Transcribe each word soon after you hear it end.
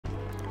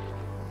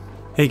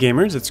Hey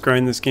gamers, it's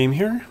Grind This Game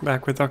here,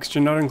 back with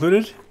Oxygen Not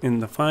Included, in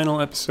the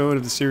final episode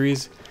of the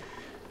series,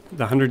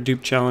 the 100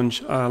 dupe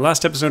challenge.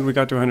 Last episode we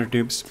got to 100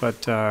 dupes,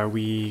 but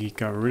we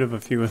got rid of a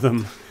few of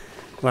them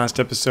last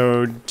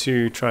episode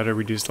to try to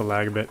reduce the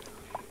lag a bit.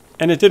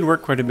 And it did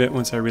work quite a bit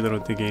once I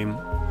reloaded the game.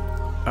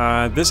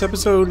 This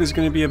episode is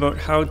going to be about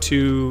how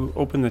to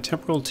open the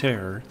Temporal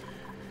Tear,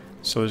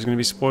 so there's going to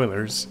be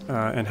spoilers,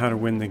 and how to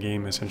win the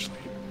game essentially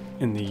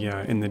in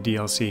the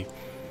DLC.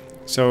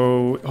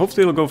 So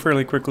hopefully it'll go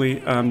fairly quickly.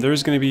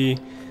 There's going to be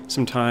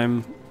some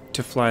time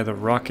to fly the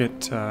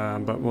rocket,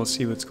 but we'll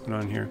see what's going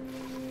on here.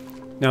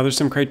 Now there's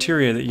some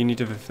criteria that you need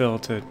to fulfill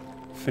to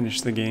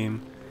finish the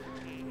game.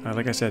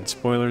 Like I said,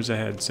 spoilers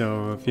ahead,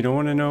 so if you don't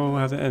want to know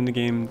how to end the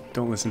game,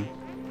 don't listen.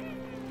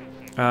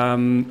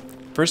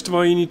 First of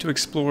all, you need to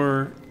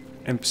explore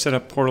and set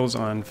up portals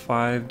on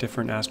 5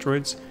 different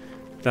asteroids.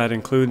 That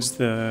includes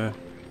the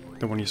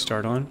one you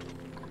start on.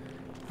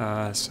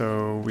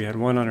 So we had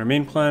one on our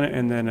main planet,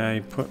 and then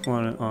I put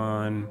one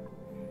on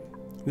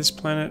this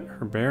planet,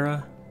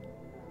 Herbera.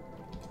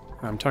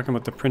 I'm talking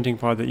about the printing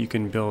pod that you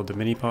can build, the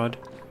mini pod.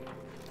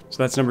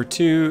 So that's number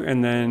 2,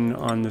 and then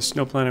on the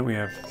snow planet we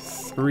have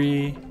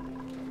 3.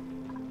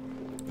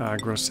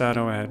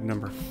 Grossato, I had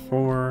number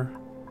 4.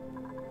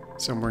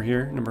 Somewhere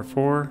here, number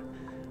 4.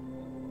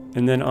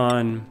 And then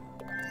on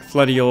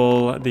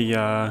Floodiol, the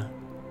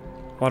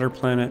water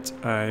planet,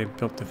 I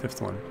built the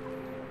 5th one.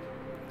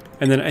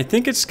 And then I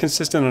think it's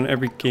consistent on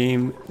every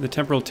game. The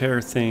Temporal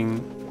Tear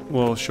thing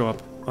will show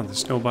up on the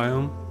snow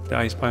biome, the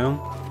ice biome.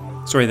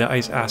 Sorry, the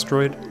ice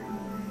asteroid.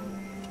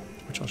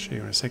 Which I'll show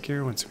you in a sec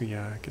here once we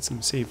get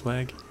some save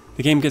lag.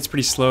 The game gets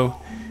pretty slow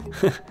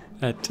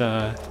at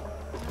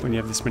when you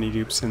have this many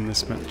dupes and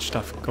this much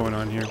stuff going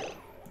on here.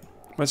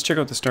 Let's check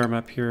out the star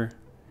map here.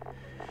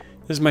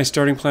 This is my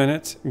starting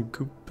planet,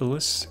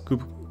 Gupilius.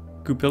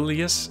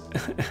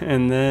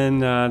 And then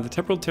the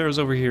Temporal Tear is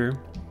over here.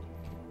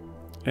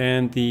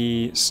 And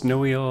the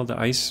Snowiel, the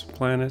ice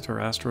planet or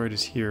asteroid,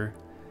 is here.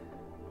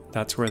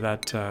 That's where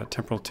that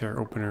Temporal Tear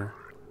opener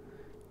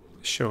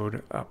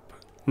showed up.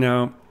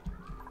 Now,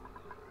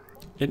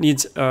 it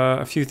needs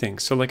a few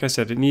things. So like I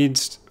said, it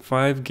needs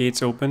 5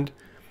 gates opened.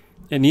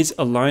 It needs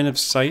a line of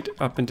sight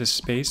up into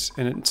space,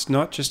 and it's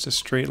not just a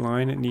straight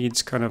line, it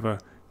needs kind of a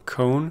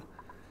cone.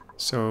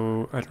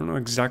 So I don't know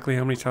exactly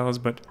how many tiles,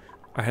 but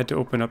I had to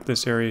open up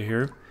this area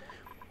here.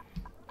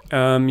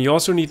 You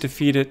also need to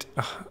feed it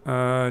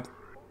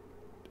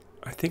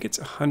I think it's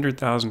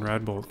 100,000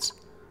 rad bolts.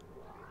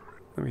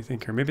 Let me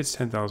think here. Maybe it's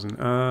 10,000.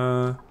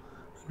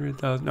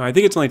 100,000. No, I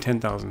think it's only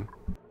 10,000.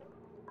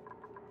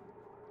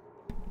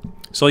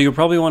 So you'll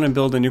probably want to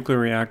build a nuclear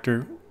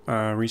reactor,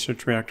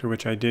 research reactor,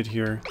 which I did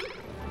here,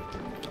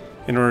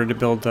 in order to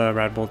build the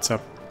rad bolts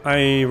up.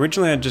 I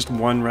originally had just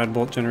 1 rad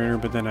bolt generator,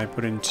 but then I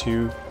put in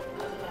 2.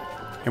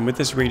 And with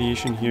this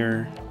radiation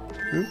here,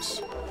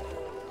 oops.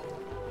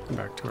 Go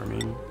back to our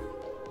main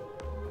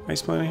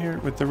ice planet here.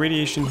 With the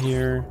radiation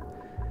here,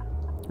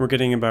 we're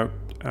getting about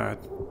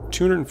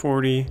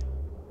 240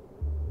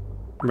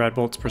 rad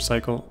bolts per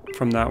cycle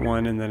from that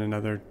one, and then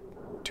another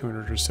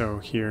 200 or so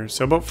here.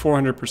 So about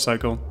 400 per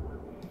cycle.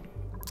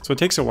 So it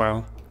takes a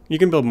while. You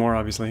can build more,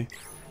 obviously,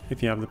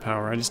 if you have the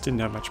power. I just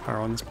didn't have much power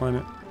on this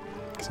planet,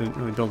 because I didn't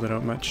really build it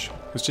out much.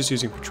 I was just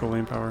using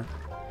petroleum power.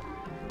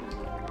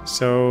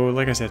 So,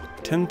 like I said,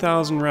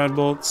 10,000 rad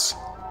bolts.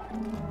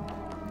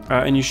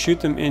 And you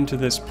shoot them into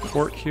this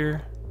port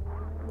here.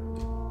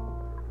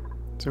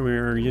 So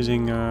we're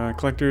using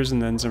collectors and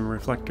then some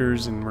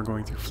reflectors, and we're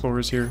going through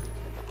floors here.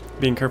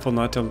 Being careful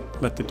not to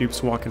let the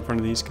dupes walk in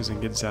front of these because they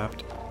get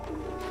zapped.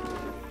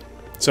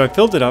 So I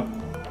filled it up.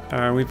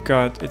 We've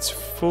got, it's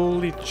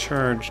fully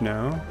charged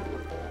now.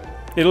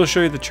 It'll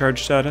show you the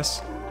charge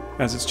status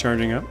as it's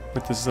charging up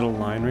with this little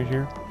line right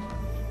here.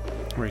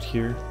 Right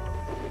here.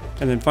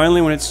 And then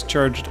finally when it's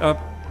charged up,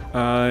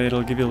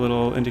 it'll give you a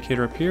little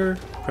indicator up here.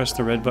 Press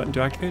the red button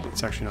to activate.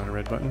 It's actually not a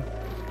red button.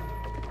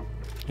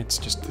 It's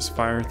just this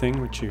fire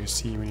thing, which you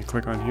see when you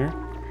click on here.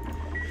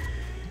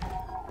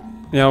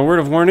 Now, word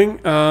of warning,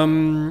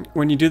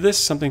 when you do this,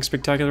 something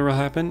spectacular will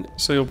happen.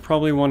 So you'll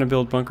probably want to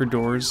build bunker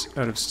doors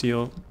out of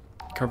steel,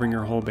 covering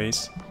your whole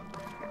base.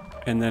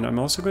 And then I'm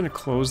also going to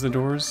close the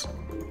doors,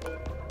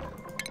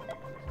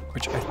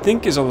 which I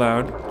think is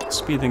allowed.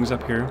 Speed things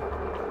up here.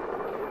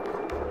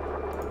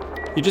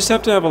 You just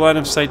have to have a line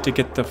of sight to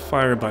get the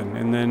fire button,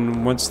 and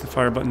then once the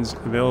fire button's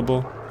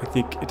available, I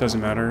think it doesn't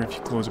matter if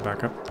you close it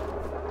back up.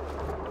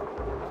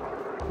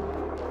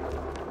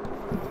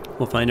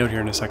 We'll find out here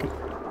in a second.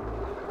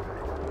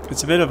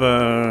 It's a bit of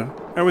a,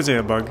 I would say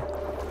a bug.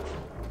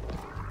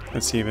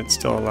 Let's see if it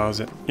still allows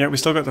it. Yeah, we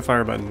still got the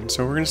fire button.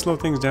 So we're going to slow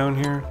things down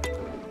here.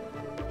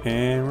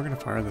 And we're going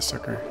to fire this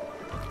sucker.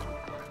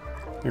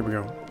 Here we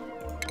go.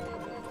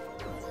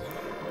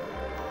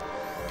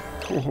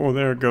 Oh,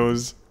 there it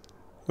goes.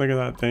 Look at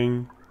that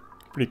thing.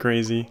 Pretty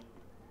crazy.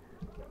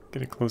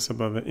 Get a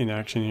close-up of it in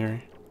action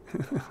here.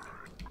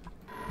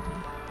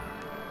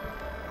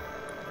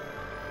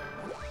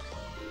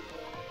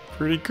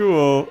 Pretty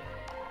cool.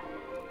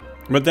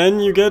 But then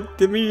you get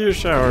the meteor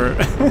shower.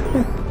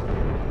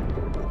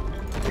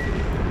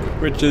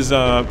 which is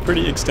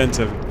pretty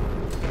extensive.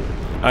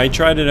 I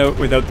tried it out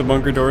without the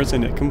bunker doors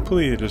and it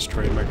completely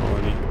destroyed my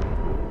colony,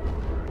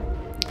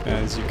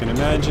 as you can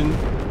imagine.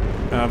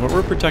 But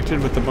we're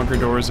protected with the bunker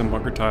doors and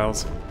bunker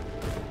tiles.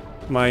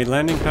 My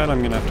landing pad I'm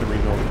going to have to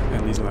rebuild,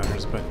 and these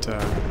ladders, but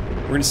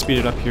we're going to speed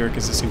it up here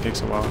because this thing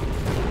takes a while.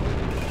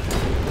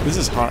 This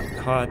is hot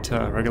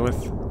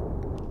regolith.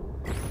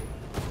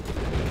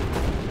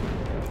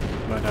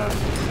 But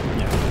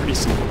yeah,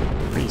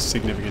 pretty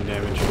significant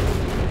damage.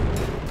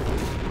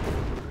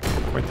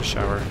 Quite the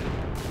shower.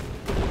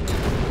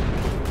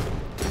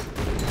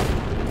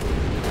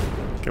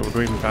 Okay, we'll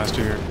go even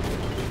faster here.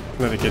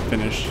 Let it get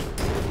finished,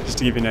 just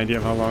to give you an idea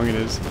of how long it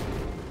is.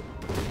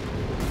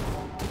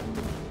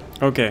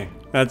 Okay,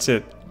 that's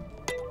it.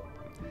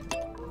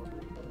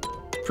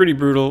 Pretty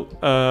brutal.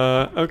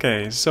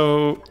 Okay,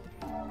 so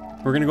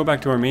we're gonna go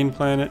back to our main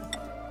planet.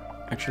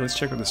 Actually, let's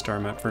check out the star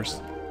map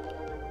first.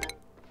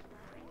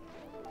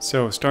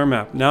 So, star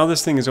map. Now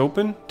this thing is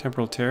open,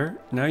 Temporal Tear.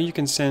 Now you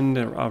can send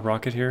a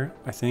rocket here,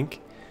 I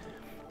think.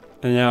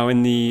 And now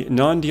in the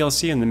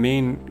non-DLC, in the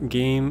main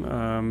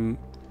game,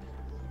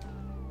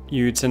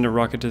 you'd send a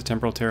rocket to the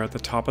Temporal Tear at the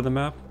top of the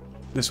map.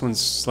 This one's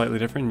slightly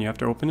different and you have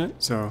to open it,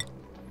 so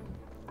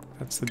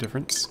that's the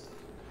difference.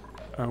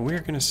 We're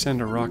going to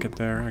send a rocket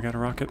there. I got a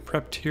rocket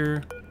prepped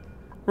here.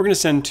 We're going to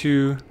send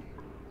two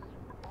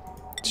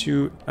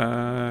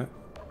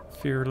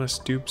fearless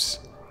dupes.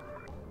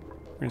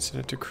 We're going to send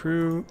it to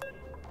crew.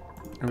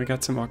 And we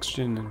got some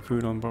oxygen and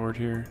food on board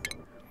here.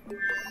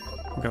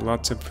 We got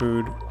lots of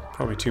food,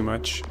 probably too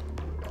much.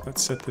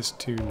 Let's set this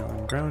to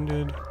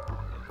non-grounded.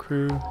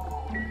 Crew.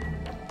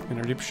 And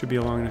our dupes should be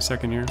along in a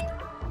second here.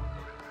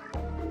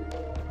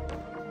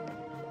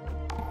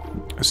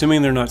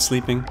 Assuming they're not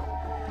sleeping.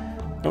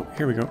 Oh,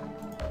 here we go.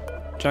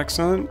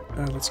 Jackson,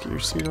 let's get your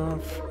suit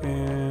off.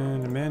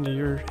 And Amanda,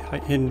 you're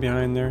hidden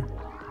behind there.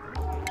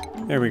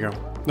 There we go.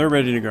 They're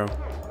ready to go.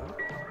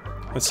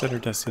 Let's set our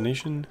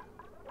destination.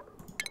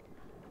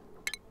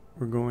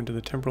 We're going to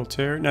the Temporal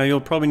Tear. Now you'll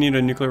probably need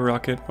a nuclear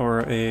rocket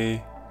or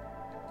a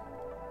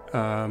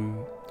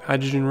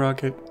hydrogen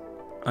rocket.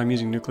 I'm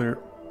using nuclear.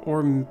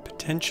 Or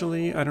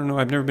potentially, I don't know,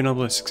 I've never been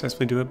able to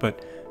successfully do it,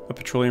 but a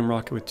petroleum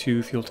rocket with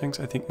 2 fuel tanks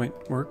I think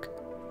might work.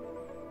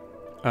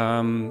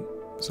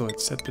 So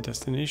let's set the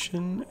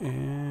destination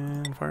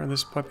and fire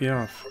this puppy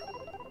off.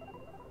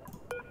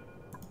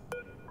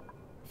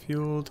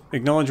 Fueled.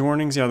 Acknowledge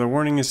warnings. Yeah, the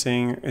warning is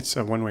saying it's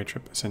a one-way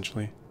trip,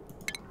 essentially.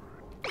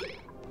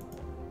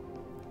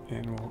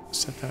 And we'll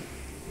set that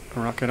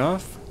rocket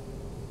off.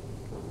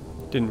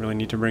 Didn't really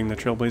need to bring the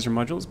Trailblazer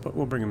modules, but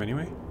we'll bring them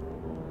anyway.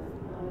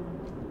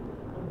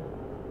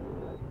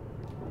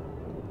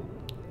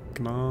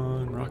 Come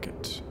on,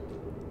 rocket.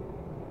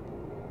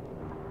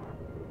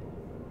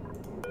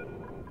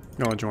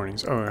 Acknowledge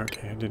warnings. Oh,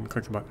 okay, I didn't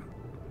click the button.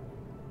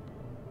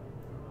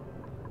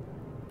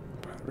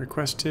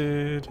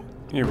 Requested.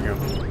 Here we go.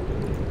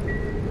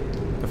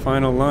 The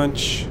final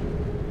launch.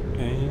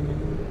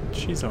 And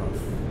she's off.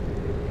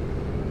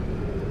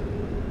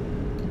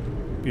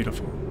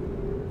 Beautiful.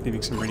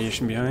 Leaving some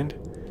radiation behind.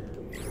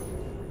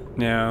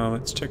 Now,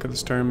 let's check out the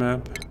star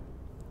map.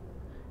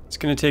 It's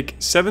going to take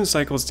 7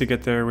 cycles to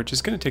get there, which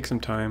is going to take some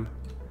time.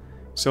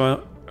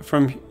 So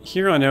from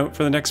here on out,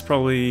 for the next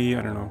probably,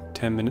 I don't know,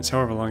 10 minutes,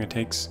 however long it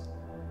takes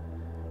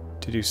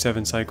to do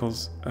 7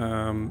 cycles,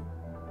 I'm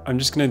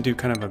just going to do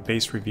kind of a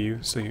base review.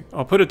 So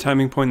I'll put a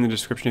timing point in the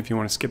description if you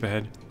want to skip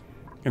ahead.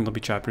 And there'll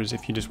be chapters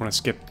if you just want to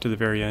skip to the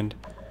very end.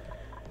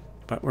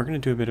 But we're going to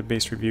do a bit of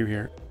base review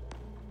here.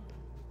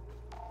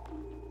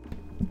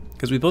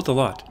 Because we built a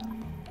lot.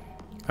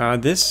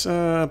 This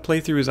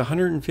playthrough is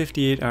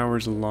 158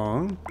 hours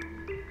long.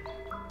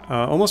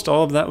 Almost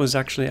all of that was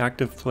actually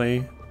active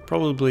play.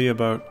 Probably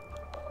about,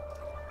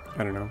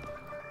 I don't know,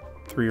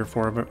 3 or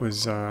 4 of it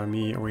was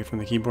me away from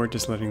the keyboard,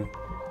 just letting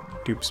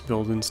dupes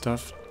build and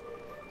stuff.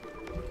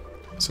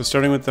 So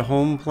starting with the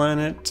home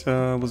planet,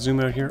 we'll zoom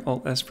out here,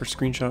 Alt-S for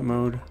screenshot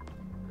mode.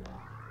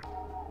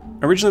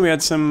 Originally we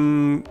had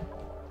some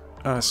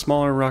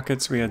smaller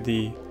rockets. We had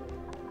the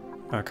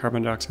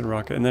carbon dioxide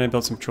rocket, and then I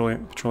built some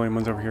petroleum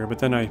ones over here, but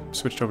then I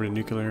switched over to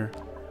nuclear.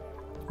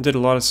 Did a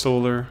lot of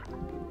solar.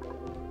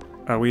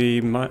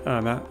 We mined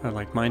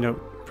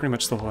out pretty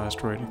much the whole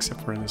asteroid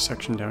except for in this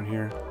section down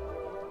here.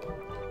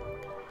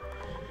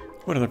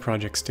 What other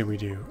projects did we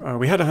do?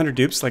 We had 100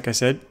 dupes, like I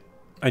said.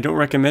 I don't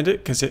recommend it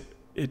because it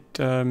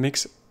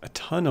makes a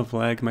ton of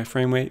lag. My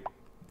frame rate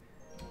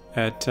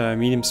at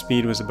medium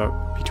speed was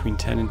about between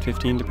 10 and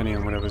 15 depending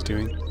on what I was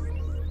doing.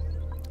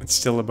 It's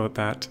still about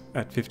that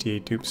at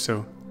 58 dupes,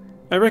 so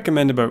I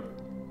recommend about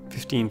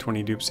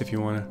 15-20 dupes if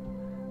you want to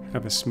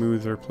have a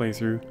smoother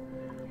playthrough.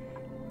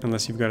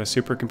 Unless you've got a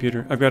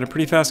supercomputer. I've got a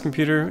pretty fast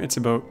computer. It's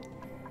about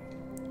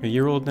a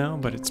year old now,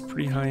 but it's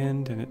pretty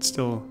high-end and it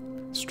still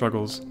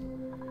struggles.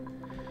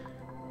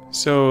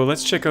 So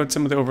let's check out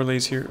some of the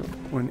overlays here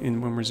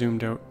when we're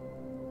zoomed out.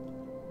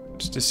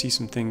 Just to see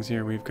some things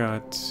here. We've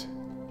got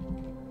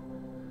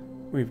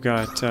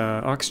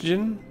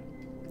oxygen.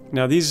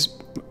 Now these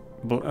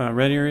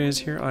red areas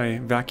here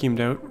I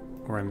vacuumed out,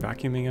 or I'm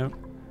vacuuming out,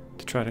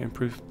 to try to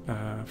improve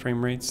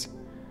frame rates.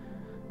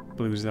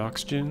 Blue's the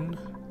oxygen.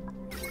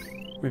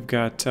 We've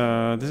got,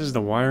 this is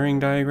the wiring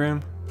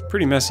diagram.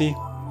 Pretty messy.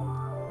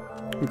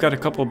 We've got a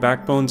couple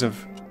backbones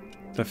of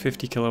the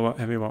 50 kilowatt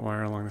heavy watt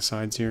wire along the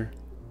sides here.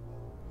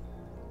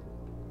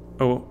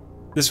 Oh,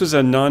 this was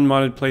a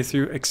non-modded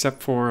playthrough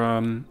except for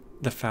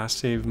the fast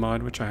save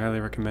mod, which I highly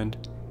recommend.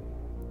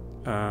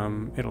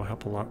 It'll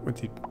help a lot with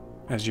the,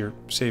 as your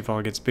save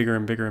file gets bigger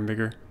and bigger and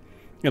bigger.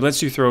 It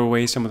lets you throw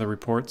away some of the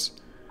reports,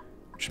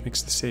 which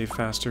makes the save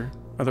faster.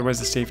 Otherwise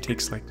the save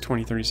takes like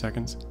 20-30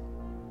 seconds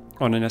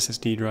on an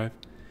SSD drive.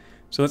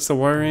 So that's the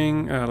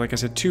wiring. Like I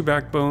said, 2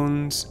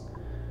 backbones,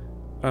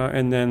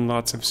 and then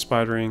lots of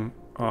spidering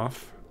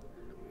off.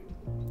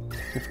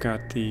 We've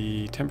got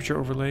the temperature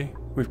overlay.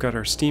 We've got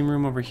our steam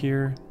room over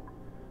here,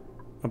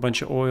 a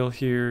bunch of oil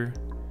here,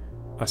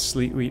 a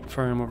sleet wheat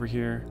farm over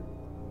here,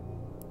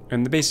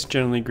 and the base is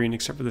generally green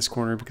except for this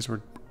corner because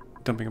we're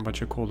dumping a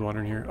bunch of cold water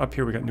in here. Up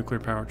here we got nuclear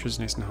power, which is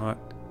nice and hot.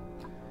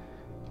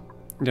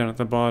 Down at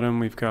the bottom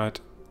we've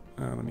got,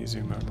 let me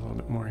zoom out a little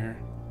bit more here.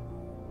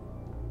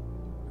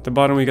 At the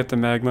bottom we got the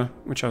magma,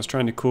 which I was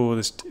trying to cool with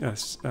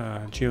this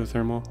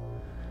geothermal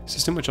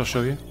system, which I'll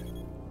show you.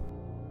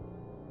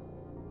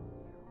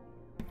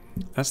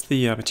 That's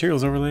the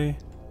materials overlay.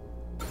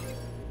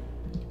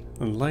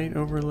 The light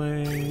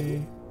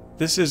overlay.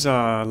 This is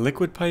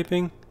liquid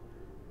piping.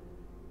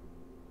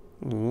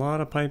 A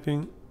lot of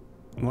piping.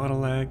 A lot of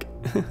lag.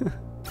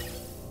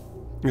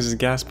 This is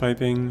gas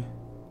piping.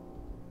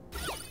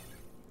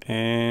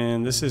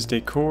 And this is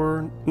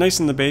decor. Nice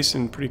in the base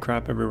and pretty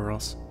crap everywhere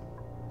else.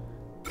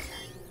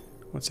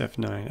 What's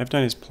F9?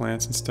 F9 is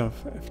plants and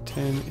stuff.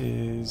 F10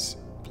 is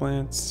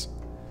plants.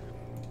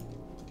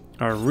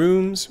 Our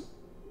rooms.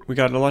 We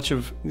got a lot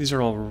of, these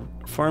are all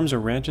farms or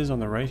ranches on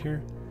the right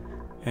here.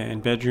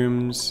 And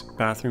bedrooms,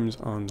 bathrooms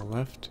on the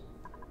left.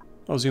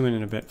 I'll zoom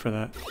in a bit for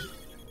that.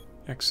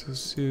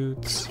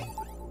 Exosuits.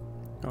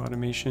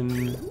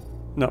 Automation.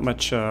 Not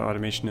much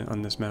automation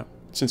on this map.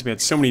 Since we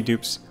had so many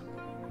dupes,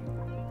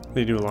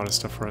 they do a lot of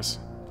stuff for us.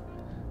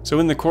 So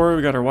in the core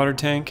we got our water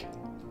tank.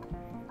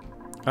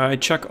 I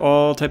chuck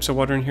all types of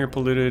water in here,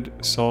 polluted,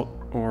 salt,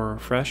 or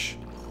fresh.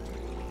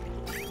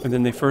 And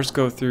then they first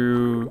go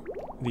through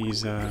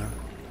these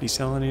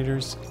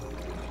desalinators.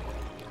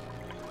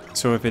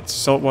 So if it's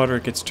salt water,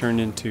 it gets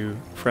turned into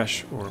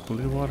fresh or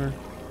polluted water.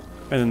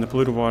 And then the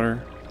polluted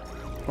water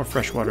or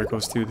fresh water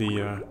goes through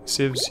the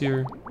sieves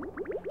here,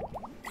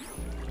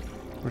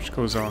 which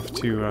goes off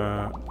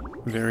to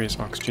various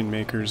oxygen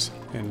makers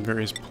and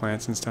various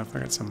plants and stuff.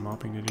 I got some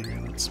mopping to do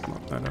here. Let's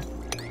mop that up.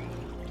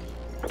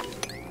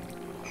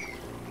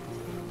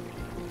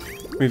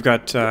 We've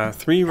got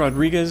 3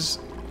 Rodriguez,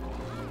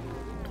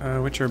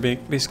 which are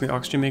basically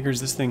oxygen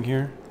makers. This thing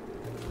here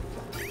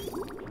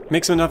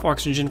makes enough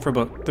oxygen for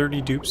about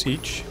 30 dupes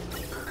each.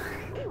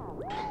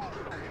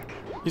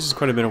 Uses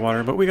quite a bit of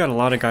water, but we got a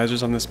lot of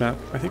geysers on this map.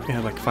 I think we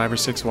had like 5 or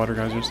 6 water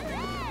geysers.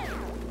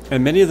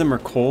 And many of them are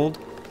cold.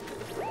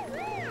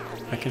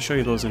 I can show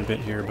you those in a bit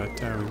here, but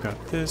we've got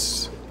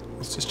this.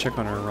 Let's just check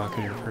on our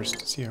rocket here first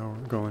to see how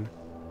we're going.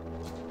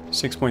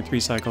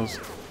 6.3 cycles.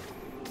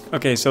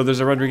 Okay, so there's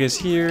a Rodriguez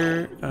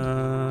here.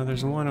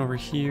 There's one over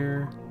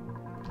here.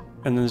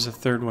 And then there's a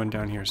third one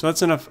down here. So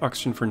that's enough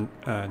oxygen for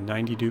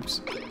 90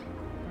 dupes.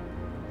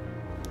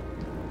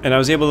 And I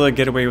was able to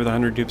get away with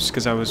 100 dupes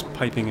because I was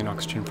piping in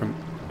oxygen from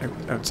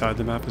outside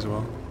the map as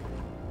well.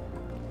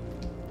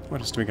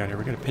 What else do we got here?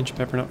 We got a pinch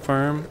pepper nut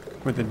farm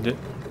with a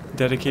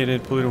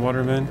dedicated polluted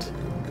water vent.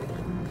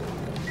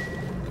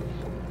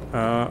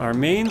 Our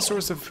main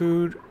source of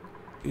food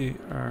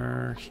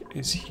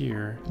is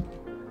here.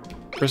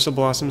 Bristle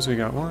blossoms, we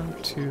got 1,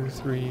 2,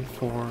 3,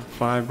 4,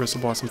 5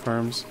 bristle blossom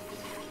farms.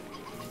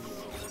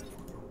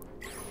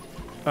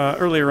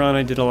 Earlier on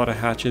I did a lot of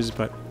hatches,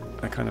 but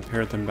I kind of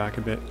pared them back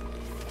a bit.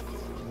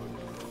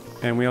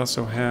 And we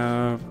also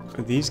have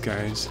these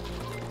guys.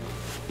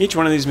 Each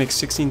one of these makes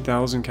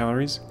 16,000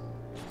 calories.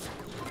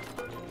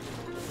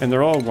 And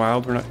they're all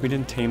wild. We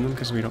didn't tame them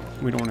because we don't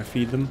want to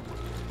feed them.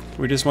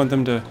 We just want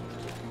them to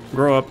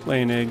grow up,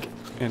 lay an egg,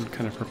 and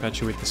kind of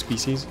perpetuate the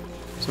species.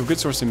 So a good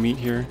source of meat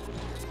here.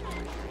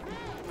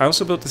 I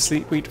also built the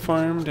sleet wheat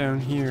farm down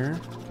here.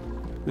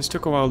 This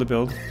took a while to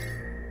build.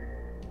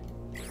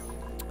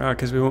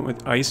 Because we went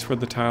with ice for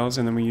the tiles,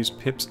 and then we used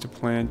pips to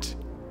plant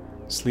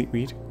sleet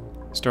wheat.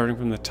 Starting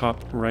from the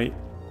top right,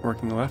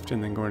 working left,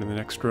 and then going to the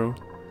next row.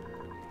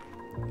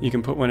 You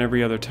can put one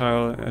every other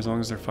tile as long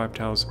as they're 5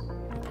 tiles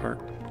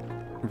apart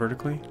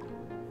vertically.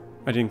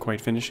 I didn't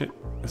quite finish it.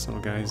 This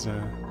little guy's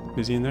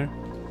busy in there.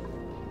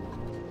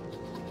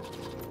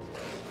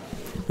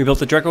 We built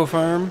the Draco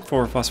farm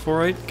for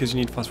phosphorite, because you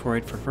need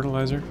phosphorite for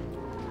fertilizer.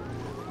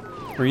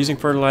 We're using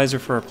fertilizer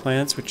for our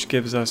plants, which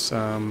gives us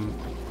kind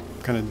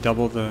of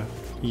double the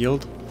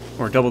yield,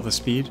 or double the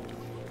speed.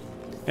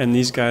 And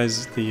these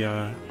guys,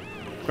 the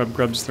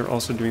grubs, they're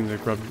also doing the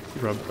grub,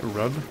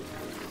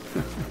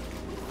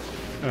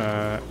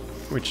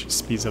 which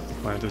speeds up the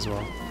plant as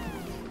well.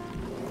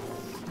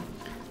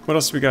 What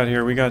else we got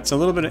here? We got a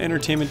little bit of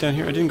entertainment down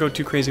here. I didn't go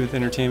too crazy with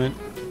entertainment.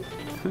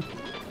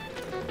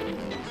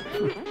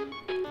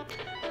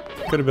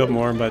 Could have built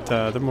more, but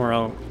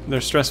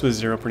their stress was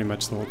 0 pretty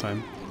much the whole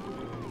time.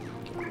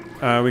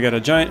 We got a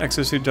giant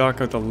exosuit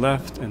dock out the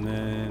left, and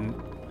then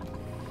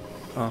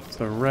off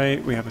the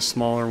right we have a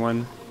smaller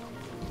one.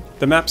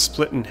 The map's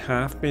split in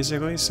half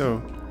basically,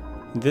 so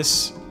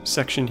this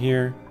section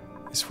here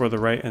is for the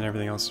right and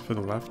everything else is for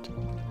the left.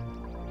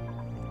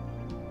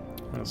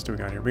 What else do we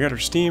got here? We got our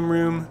steam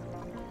room.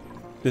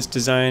 This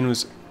design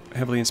was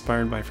heavily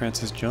inspired by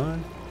Francis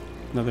John,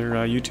 another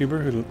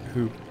YouTuber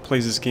who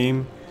plays this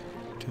game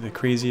to the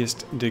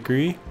craziest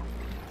degree.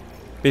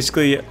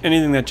 Basically,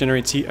 anything that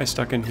generates heat I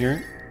stuck in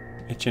here.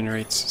 It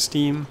generates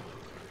steam.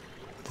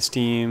 The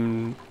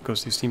steam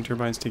goes through steam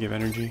turbines to give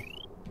energy.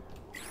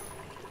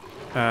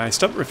 I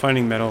stopped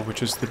refining metal,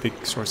 which is the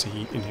big source of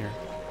heat in here,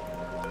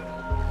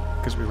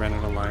 because we ran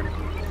out of lime.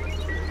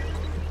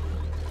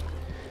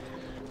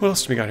 What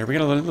else do we got here? We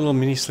got a little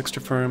mini slickster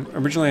farm.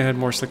 Originally I had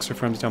more slickster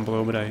farms down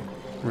below, but I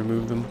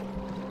removed them.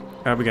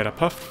 We got a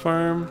puff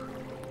farm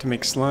to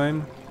make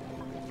slime.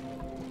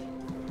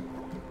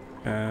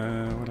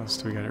 What else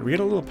do we got here? We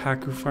got a little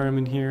Pacu farm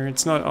in here.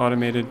 It's not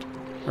automated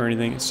or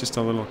anything, it's just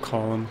a little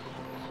column.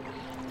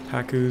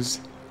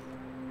 Pacus.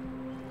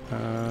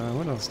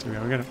 What else do we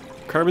got? We got a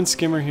carbon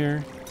skimmer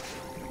here.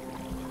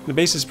 The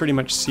base is pretty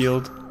much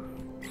sealed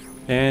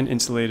and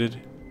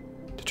insulated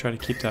to try to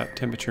keep that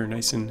temperature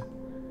nice and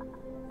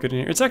good in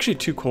here. It's actually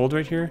too cold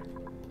right here,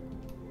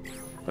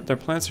 but their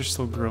plants are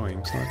still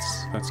growing, so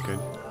that's good.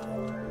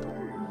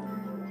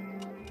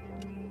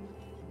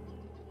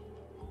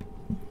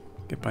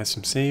 Get by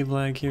some save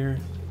lag here.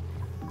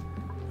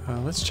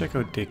 Let's check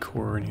out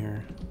decor in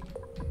here.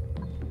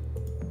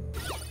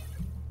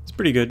 It's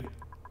pretty good.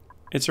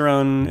 It's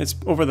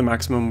over the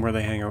maximum where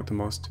they hang out the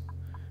most.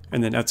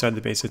 And then outside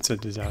the base it's a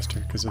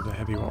disaster because of the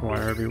heavy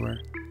wire everywhere.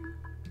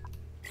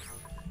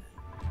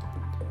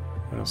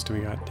 What else do we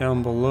got?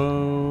 Down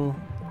below,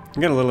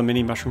 we got a little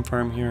mini mushroom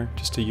farm here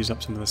just to use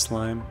up some of the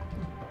slime.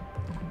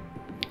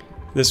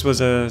 This was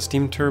a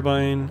steam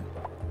turbine,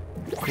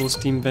 cool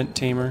steam vent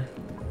tamer.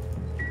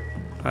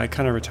 I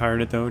kind of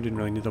retired it though, didn't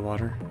really need the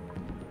water.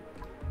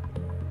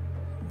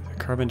 The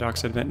carbon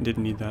dioxide vent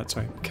didn't need that,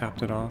 so I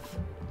capped it off.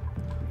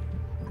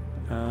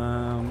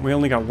 We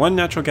only got one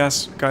natural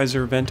gas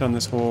geyser vent on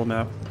this whole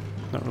map,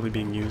 not really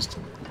being used.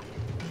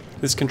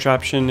 This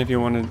contraption, if you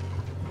want to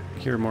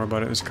hear more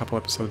about it, was a couple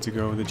episodes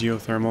ago, the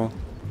geothermal.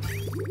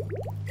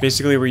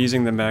 Basically we're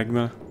using the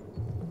magma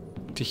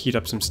to heat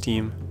up some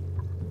steam.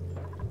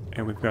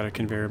 And we've got a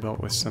conveyor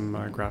belt with some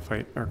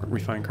graphite or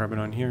refined carbon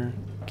on here.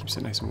 Keeps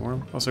it nice and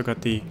warm. Also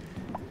got the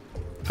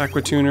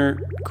aqua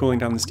tuner cooling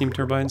down the steam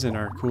turbines, and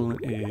our coolant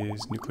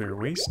is nuclear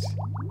waste.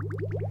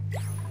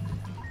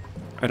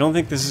 I don't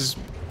think this is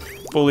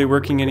fully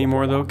working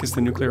anymore though, because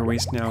the nuclear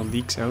waste now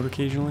leaks out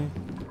occasionally,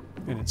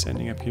 and it's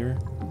ending up here.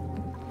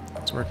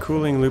 So our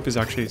cooling loop is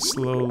actually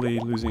slowly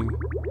losing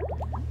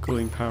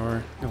cooling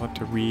power. You'll have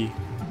to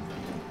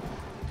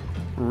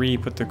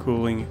re-put the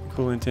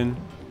coolant in.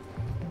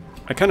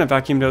 I kind of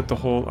vacuumed out the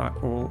whole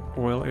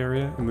oil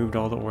area and moved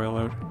all the oil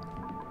out.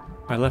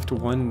 I left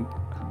one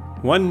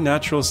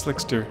natural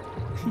slickster.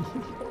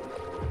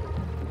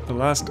 The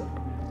last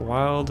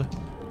wild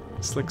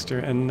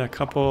slickster, and a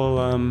couple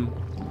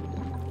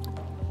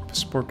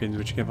sporkids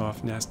which give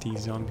off nasty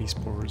zombie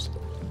spores.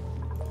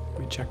 Let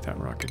me check that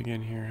rocket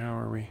again here. How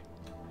are we?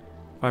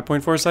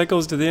 5.4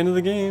 cycles to the end of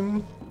the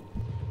game.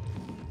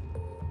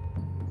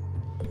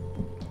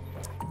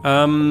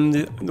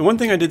 The one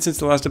thing I did since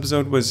the last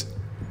episode was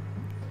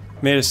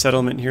made a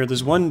settlement here.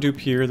 There's one dupe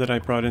here that I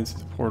brought into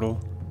the portal.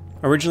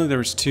 Originally there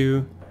was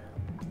two.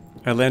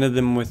 I landed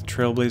them with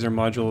Trailblazer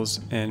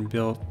modules and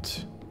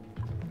built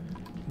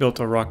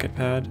a rocket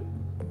pad.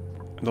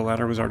 The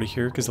ladder was already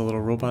here because the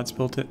little robots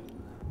built it.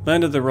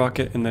 Landed the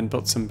rocket and then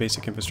built some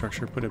basic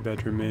infrastructure, put a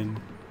bedroom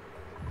in.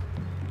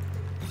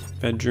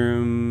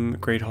 Bedroom,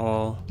 great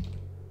hall.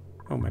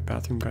 Oh, my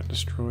bathroom got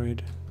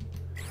destroyed.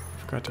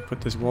 Forgot to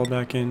put this wall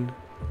back in.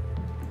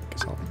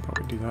 Guess I'll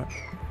probably do that.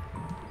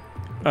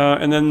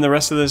 And then the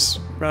rest of this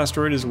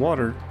asteroid is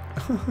water,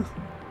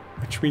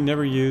 which we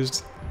never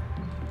used.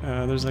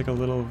 There's like a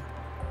little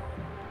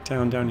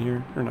town down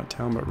here, or not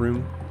town, but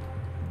room.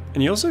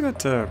 And you also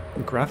got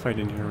graphite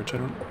in here, which I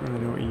don't really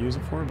know what you use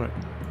it for, but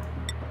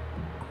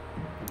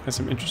has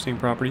some interesting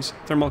properties.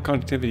 Thermal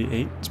conductivity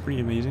 8, it's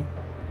pretty amazing.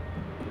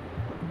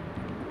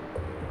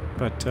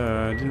 But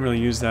I didn't really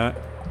use that.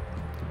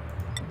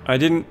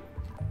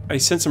 I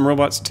sent some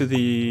robots to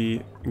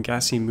the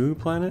Gassy Moo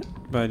planet,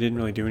 but I didn't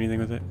really do anything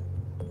with it.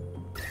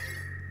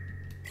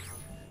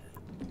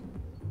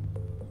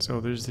 So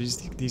there's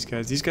these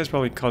guys. These guys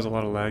probably cause a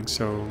lot of lag,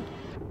 so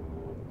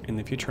in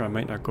the future I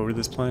might not go to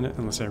this planet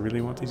unless I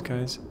really want these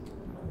guys.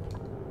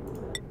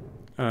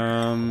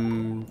 Aura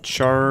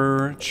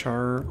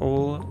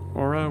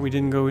we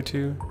didn't go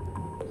to.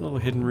 A little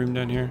hidden room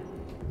down here.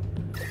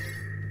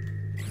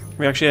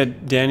 We actually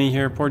had Danny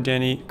here. Poor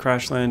Danny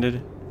crash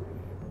landed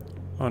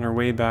on her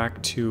way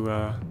back to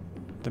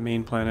the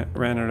main planet.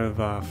 Ran out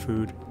of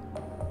food.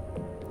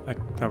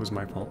 That was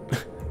my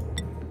fault.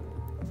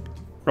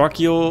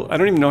 Rockeel, I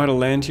don't even know how to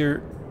land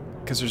here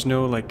because there's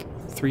no like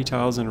 3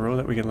 tiles in a row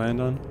that we could land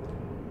on.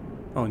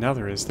 Oh, now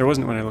there is. There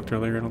wasn't when I looked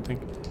earlier, I don't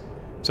think.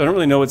 So I don't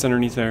really know what's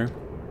underneath there.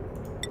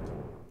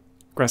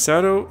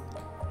 Grasado.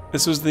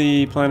 This was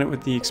the planet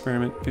with the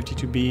experiment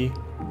 52B.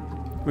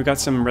 We got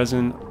some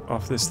resin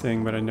off this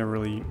thing, but I never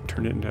really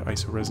turned it into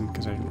iso resin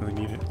because I didn't really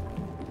need it.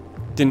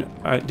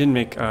 Didn't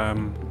make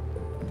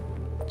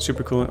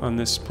super coolant on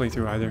this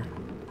playthrough either.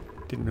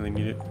 Didn't really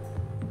need it.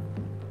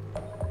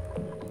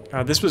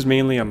 This was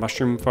mainly a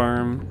mushroom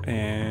farm,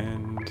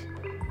 and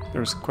there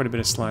was quite a bit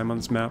of slime on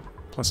this map,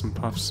 plus some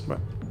puffs, but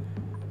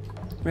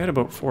we had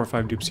about 4 or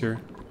 5 dupes here.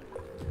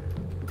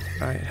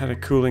 I had a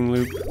cooling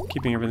loop,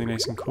 keeping everything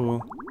nice and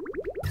cool.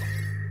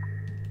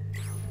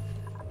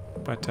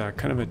 But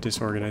kind of a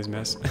disorganized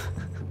mess.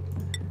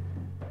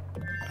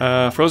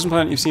 Frozen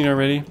planet you've seen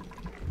already.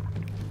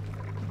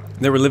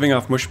 They were living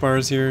off mush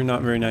bars here,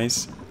 not very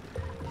nice.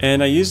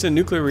 And I used a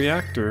nuclear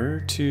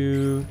reactor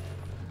to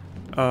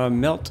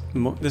melt.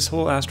 This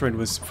whole asteroid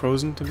was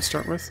frozen to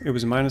start with. It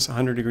was minus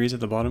 100 degrees at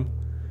the bottom.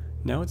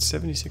 Now it's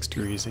 76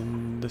 degrees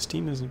and the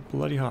steam is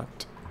bloody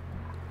hot.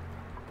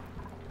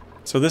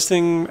 So this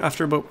thing,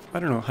 after about, I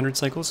don't know, 100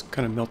 cycles,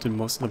 kind of melted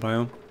most of the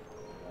biome.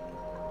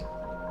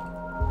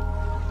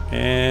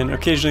 And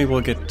occasionally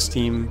we'll get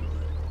steam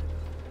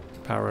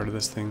power out of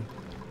this thing.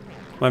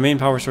 My main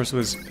power source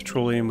was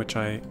petroleum, which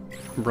I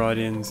brought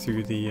in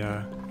through the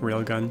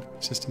railgun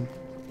system.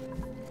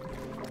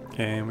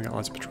 And we got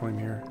lots of petroleum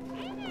here.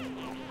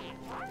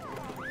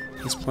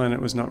 This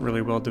planet was not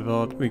really well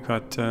developed. We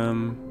got,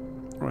 oh,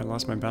 I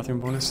lost my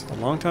bathroom bonus a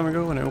long time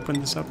ago when I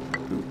opened this up.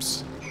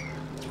 Oops.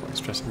 It's probably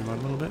stressing them out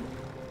a little bit.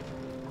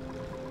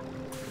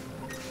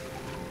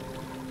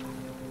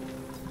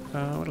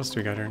 What else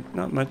do we got here?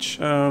 Not much.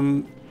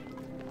 The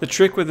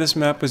trick with this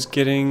map was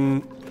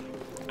getting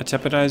a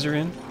teppidizer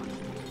in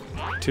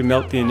to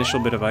melt the initial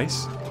bit of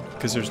ice,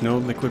 because there's no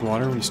liquid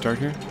water when you start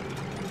here.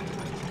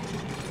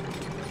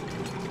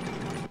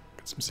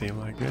 Got some save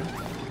lag there.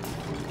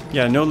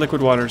 Yeah, no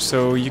liquid water,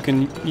 so you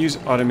can use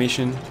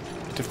automation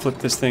to flip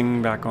this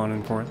thing back on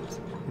and forth,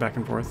 back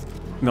and forth,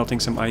 melting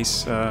some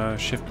ice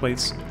shift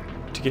plates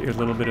to get your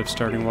little bit of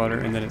starting water,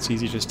 and then it's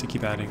easy just to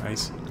keep adding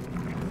ice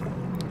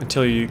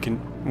until you can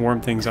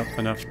warm things up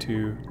enough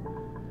to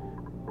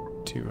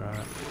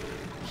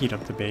heat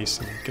up the base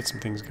and get some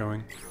things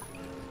going.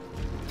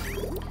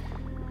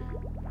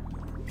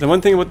 The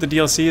one thing about the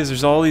DLC is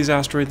there's all these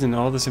asteroids and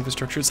all this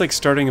infrastructure. It's like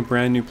starting a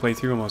brand new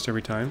playthrough almost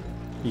every time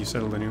you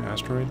settle a new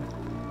asteroid.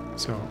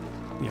 So,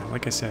 yeah,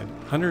 like I said,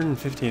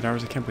 158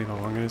 hours, I can't believe how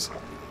long it is.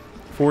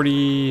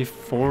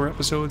 44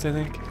 episodes, I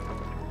think.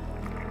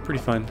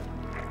 Pretty fun.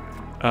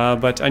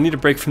 But I need a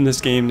break from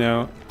this game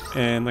now,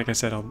 and like I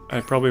said,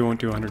 I probably won't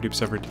do 100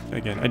 dupes ever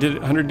again. I did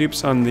 100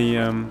 dupes on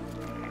the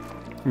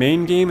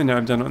main game, and now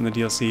I've done it on the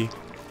DLC.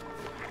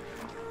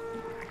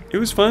 It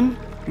was fun,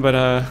 but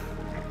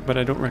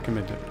I don't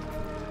recommend it.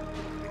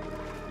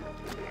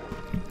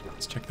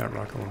 Let's check that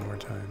rocket one more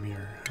time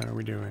here. How are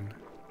we doing?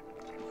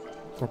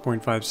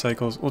 4.5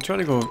 cycles. We'll try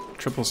to go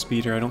triple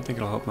speeder. I don't think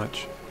it'll help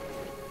much.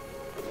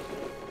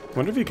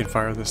 Wonder if you can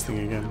fire this thing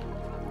again.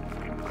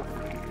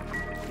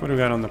 What do we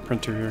got on the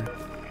printer here?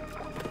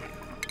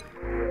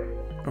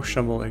 Oh,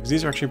 shovel eggs.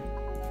 These are actually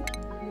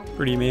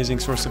pretty amazing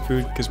source of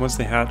food, because once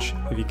they hatch,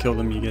 if you kill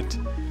them, you get,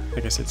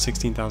 like I said,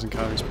 16,000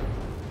 calories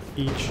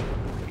each.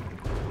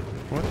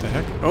 What the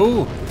heck?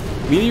 Oh!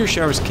 Meteor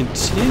showers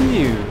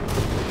continue!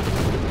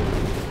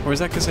 Or is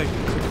that because I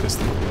clicked this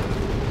thing?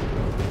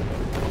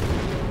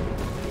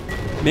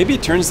 Maybe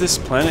it turns this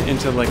planet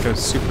into like a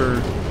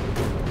super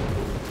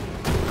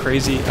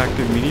crazy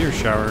active meteor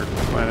shower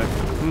planet.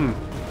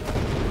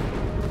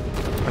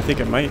 I think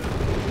it might.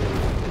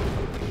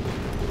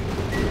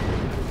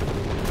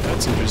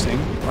 That's interesting.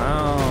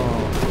 Wow.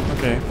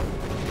 Okay.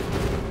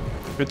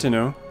 Good to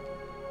know.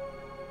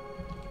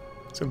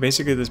 So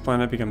basically this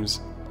planet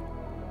becomes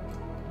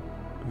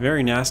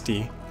very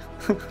nasty.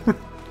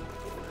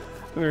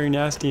 Very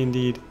nasty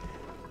indeed.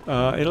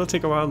 It'll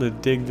take a while to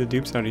dig the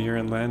dupes out of here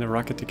and land a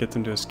rocket to get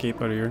them to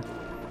escape out of here.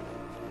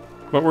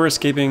 But we're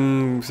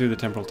escaping through the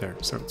temporal tear,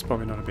 so it's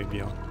probably not a big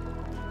deal.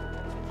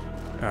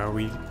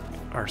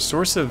 Our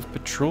source of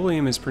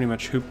petroleum is pretty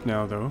much hooped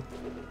now, though,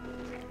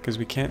 because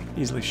we can't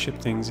easily ship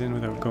things in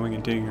without going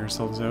and digging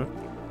ourselves out.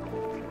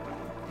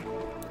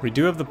 We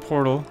do have the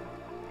portal.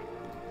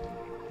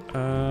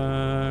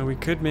 We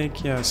could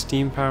make, yeah,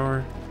 steam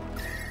power.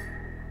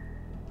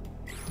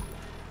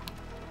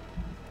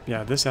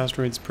 Yeah, this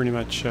asteroid's pretty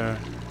much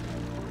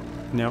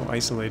now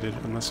isolated,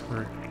 unless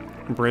we're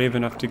brave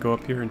enough to go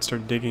up here and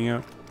start digging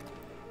out.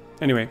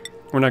 Anyway,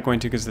 we're not going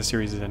to because the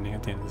series is ending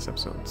at the end of this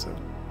episode, so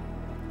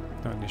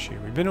not an issue.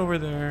 We've been over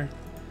there.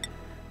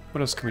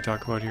 What else can we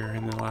talk about here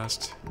in the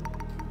last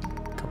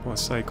couple of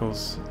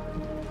cycles?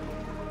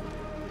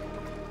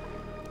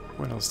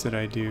 What else did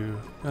I do?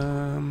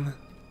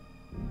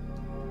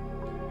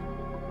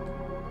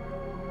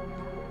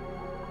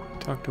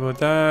 Talked about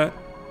that.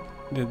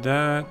 Did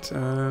that.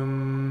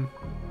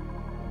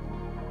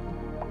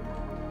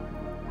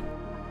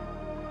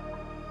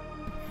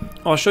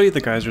 I'll show you the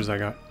geysers I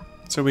got.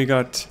 So we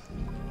got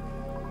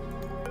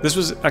This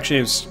was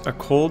actually a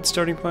cold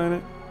starting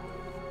planet,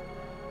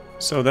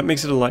 so that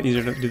makes it a lot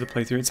easier to do the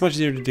playthrough. It's much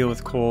easier to deal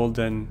with cold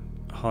than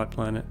a hot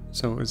planet,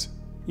 so it was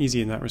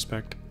easy in that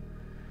respect.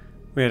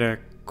 We had a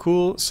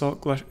cool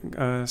salt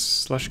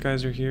slush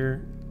geyser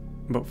here,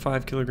 about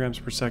 5 kilograms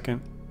per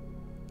second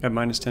at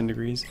minus 10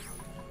 degrees.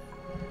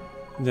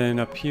 Then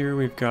up here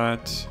we've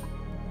got,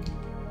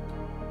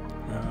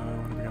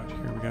 what do we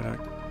got here?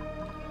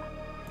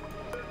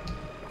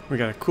 We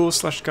got a cool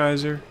slush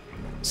geyser,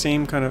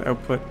 same kind of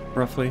output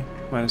roughly,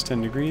 minus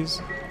 10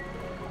 degrees.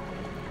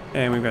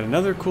 And we've got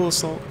another cool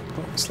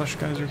slush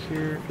geyser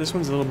here. This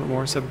one's a little bit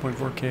more,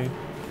 7.4K.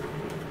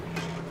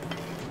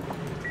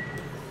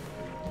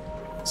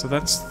 So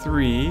that's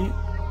three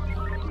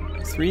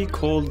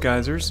cold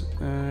geysers.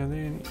 Are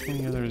there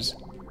any others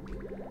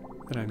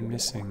that I'm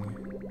missing?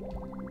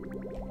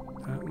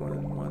 That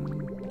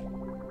one,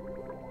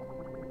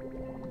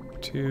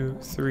 2,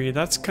 3.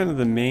 That's kind of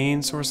the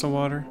main source of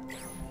water.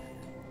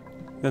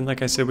 Then,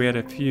 like I said, we had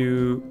a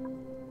few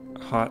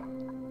hot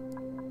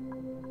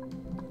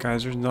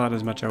geysers, not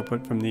as much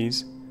output from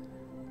these.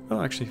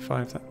 Well, actually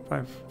 5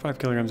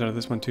 kilograms out of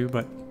this one too,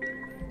 but...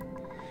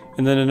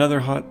 And then another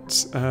hot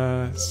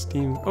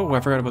steam... Oh, I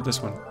forgot about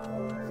this one.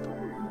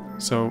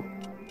 So,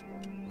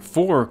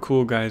 4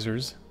 cool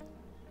geysers.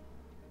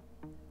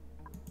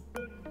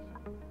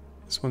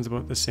 This one's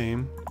about the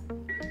same.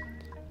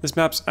 This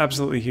map's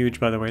absolutely huge,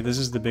 by the way. This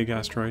is the big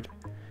asteroid.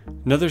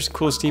 Another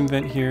cool steam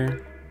vent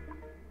here.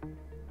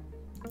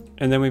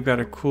 And then we've got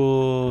a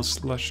cool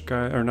slush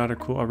or not a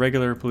cool, a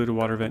regular polluted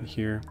water vent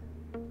here.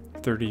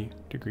 30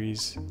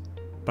 degrees,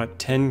 but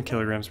 10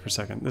 kilograms per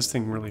second. This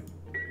thing really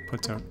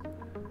puts out.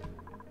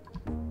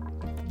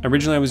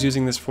 Originally I was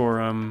using this for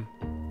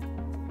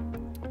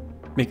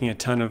making a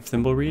ton of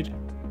thimbleweed.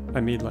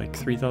 I made like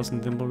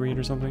 3,000 thimbleweed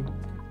or something.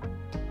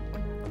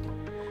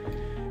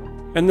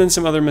 And then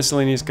some other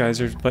miscellaneous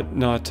geysers, but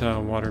not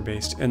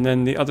water-based. And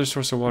then the other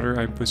source of water,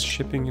 I was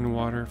shipping in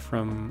water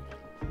from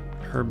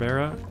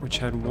Herbera, which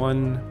had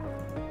 1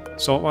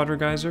 saltwater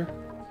geyser,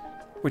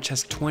 which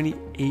has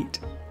 28,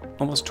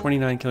 almost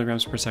 29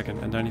 kilograms per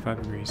second at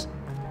 95 degrees.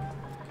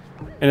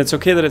 And it's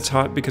okay that it's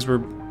hot because we're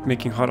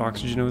making hot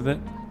oxygen with it.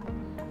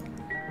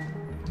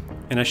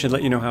 And I should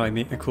let you know how I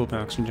cooled my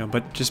oxygen gel,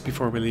 but just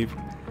before we leave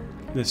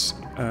this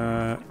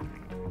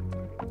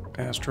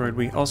asteroid,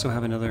 we also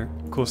have another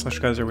cool slush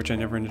geyser, which I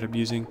never ended up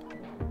using.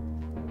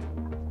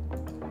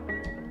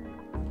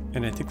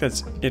 And I think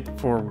that's it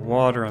for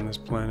water on this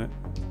planet.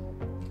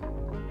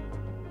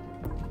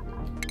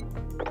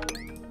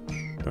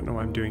 Don't know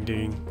why I'm doing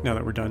digging now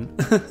that we're done.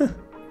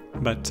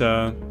 But,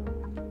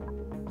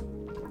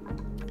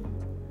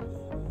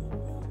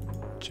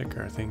 check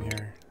our thing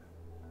here.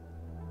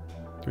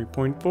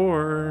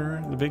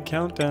 3.4, the big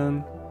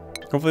countdown.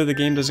 Hopefully the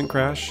game doesn't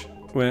crash.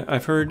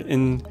 I've heard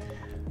in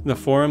the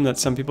forum that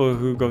some people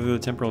who go through the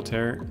temporal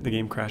tear, the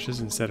game crashes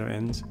instead of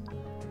ends.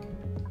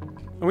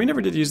 And we never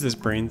did use this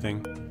brain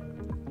thing.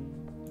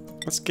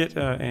 Let's get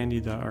Andy,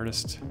 the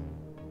artist,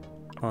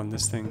 on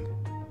this thing.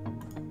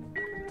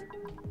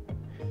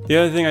 The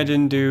other thing I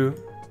didn't do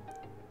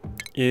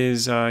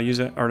is use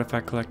an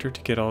artifact collector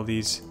to get all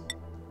these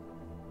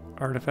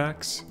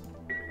artifacts.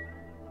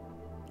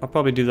 I'll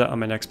probably do that on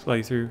my next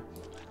playthrough.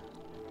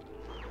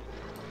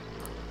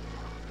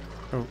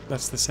 Oh,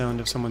 that's the sound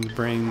of someone's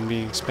brain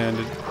being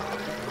expanded.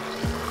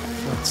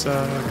 Let's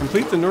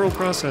complete the neural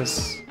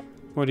process.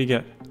 What do you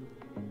get?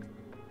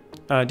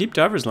 Deep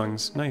diver's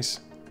lungs.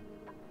 Nice.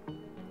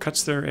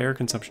 Cuts their air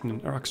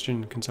consumption or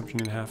oxygen consumption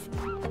in half.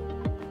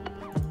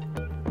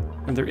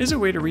 And there is a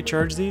way to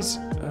recharge these.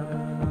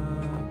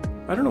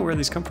 I don't know where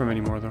these come from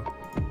anymore, though,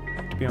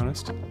 to be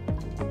honest.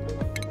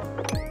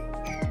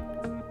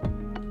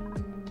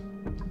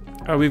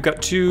 We've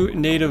got 2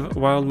 native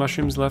wild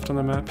mushrooms left on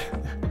the map.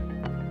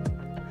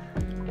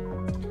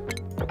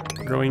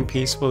 Growing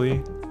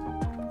peacefully.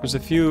 There's a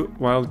few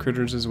wild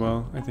critters as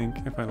well, I think,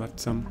 if I left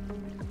some.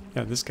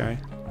 Yeah, this guy.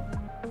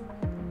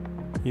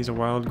 He's a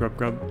wild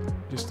grub,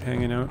 just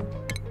hanging out.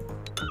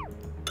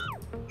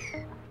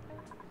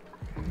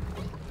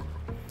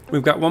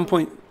 We've got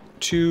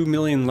 1.2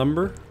 million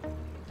lumber,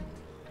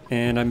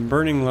 and I'm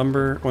burning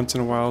lumber once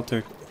in a while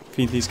to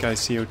feed these guys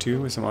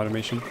CO2 with some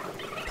automation.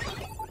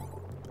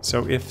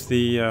 So if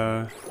the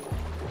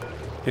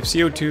if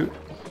CO2,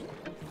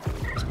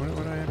 so what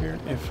do I have here?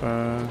 If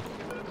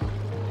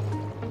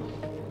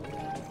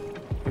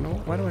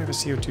why do I have a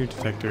CO2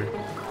 detector?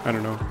 I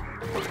don't know.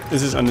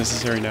 This is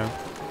unnecessary now.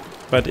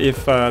 But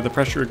if the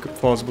pressure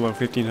falls below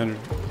 1,500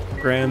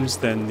 grams,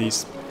 then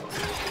these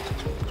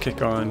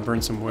kick on,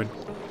 burn some wood.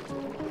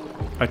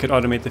 I could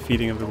automate the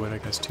feeding of the wood, I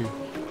guess, too.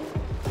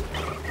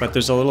 But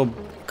there's a little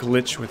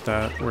glitch with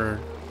that where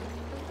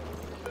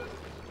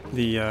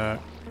the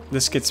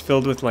this gets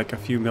filled with like a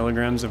few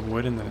milligrams of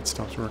wood and then it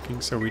stops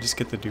working, so we just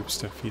get the dupes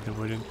to feed the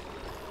wood in.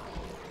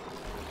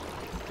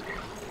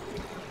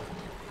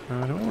 Do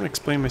I want to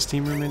explain my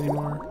steam room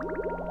anymore?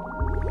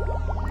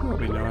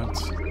 Probably not.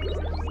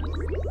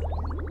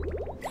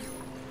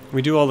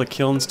 We do all the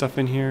kiln stuff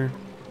in here,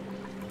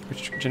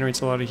 which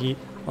generates a lot of heat.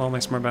 All my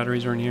smart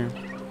batteries are in here.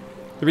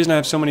 The reason I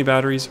have so many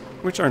batteries,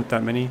 which aren't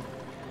that many,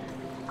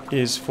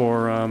 is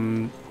for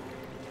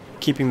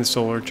keeping the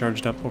solar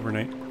charged up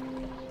overnight.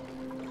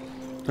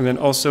 And then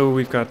also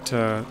we've got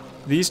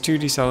these two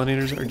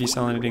desalinators are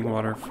desalinating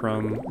water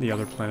from the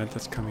other planet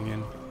that's coming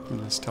in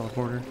from this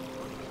teleporter.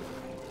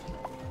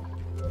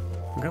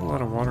 We've got a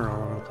lot of water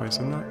all over the place.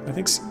 I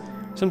think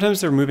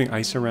sometimes they're moving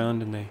ice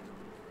around and they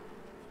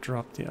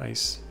drop the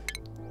ice.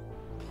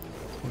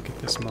 We'll get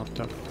this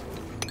mopped up.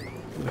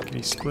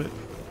 Lickety split.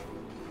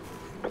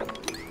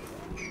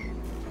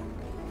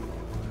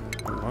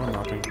 A lot of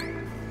mopping.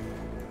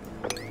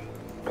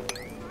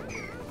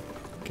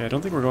 Okay, I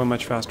don't think we're going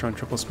much faster on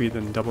triple speed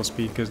than double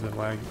speed because of the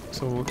lag.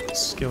 So we'll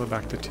scale it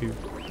back to 2.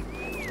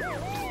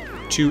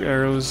 2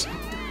 arrows.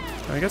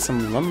 I got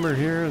some lumber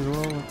here as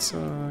well. Let's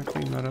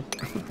clean that up.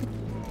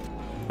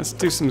 Let's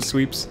do some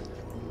sweeps.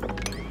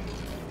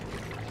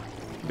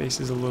 Base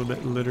is a little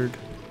bit littered.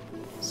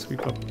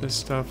 Sweep up this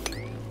stuff.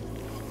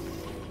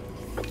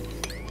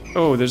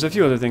 Oh, there's a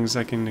few other things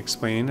I can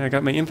explain. I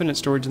got my infinite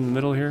storage in the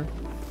middle here.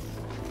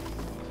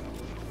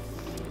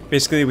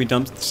 Basically, we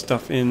dump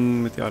stuff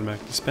in with the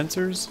automatic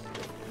dispensers.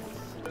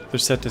 They're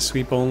set to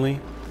sweep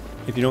only.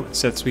 If you don't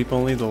set sweep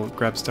only, they'll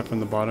grab stuff from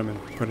the bottom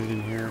and put it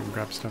in here and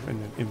grab stuff in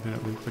an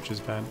infinite loop, which is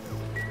bad.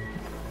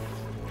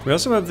 We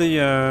also have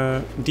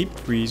the deep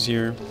freeze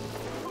here.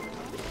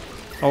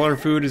 All our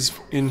food is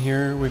in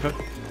here. We're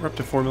up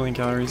to 4 million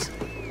calories.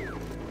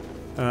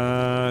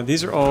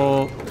 These are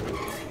all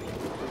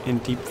in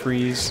deep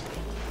freeze.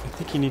 I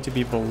think you need to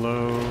be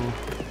below...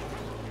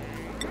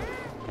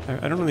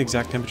 I don't know the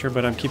exact temperature,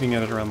 but I'm keeping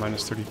it at around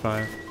minus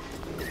 35.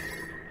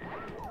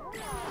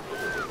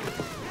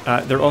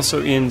 They're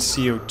also in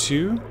CO2.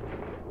 You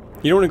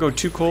don't want to go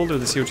too cold or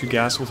the CO2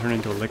 gas will turn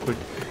into a liquid.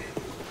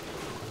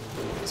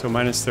 So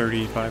minus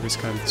 35 is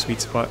kind of the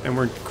sweet spot. And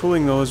we're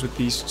cooling those with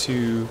these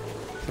 2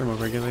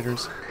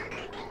 thermoregulators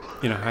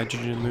in a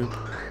hydrogen loop.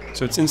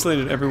 So it's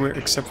insulated everywhere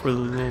except for the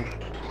little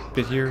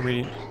bit here,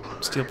 radiant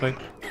steel pipe.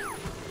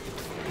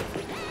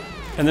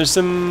 And there's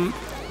some...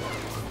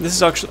 This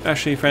is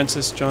actually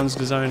Francis John's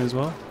design as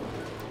well.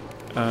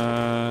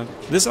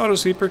 This auto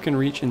sweeper can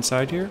reach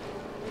inside here.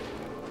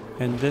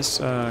 And this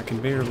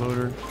conveyor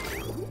loader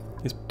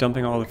is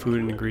dumping all the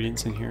food and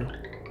ingredients in here.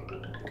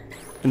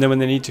 And then when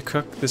they need to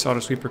cook, this auto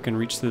sweeper can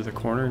reach through the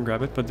corner and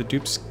grab it, but the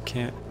dupes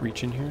can't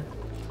reach in here,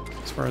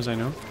 as far as I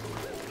know.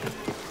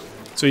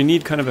 So you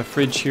need kind of a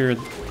fridge here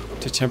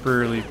to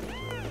temporarily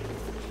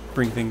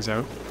bring things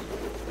out.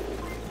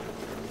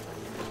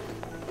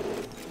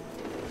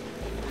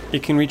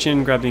 It can reach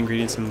in, grab the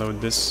ingredients, and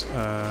load this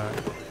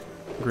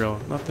grill.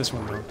 Not this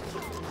one, though.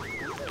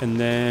 And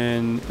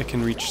then it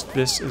can reach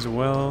this as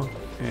well,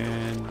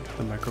 and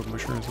the micro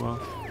musher as well.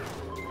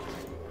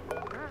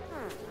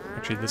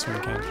 Actually, this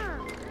one can.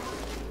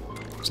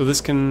 So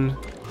this can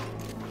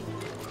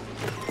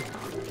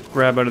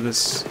grab out of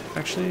this.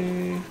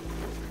 Actually,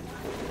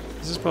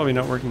 this is probably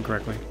not working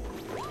correctly.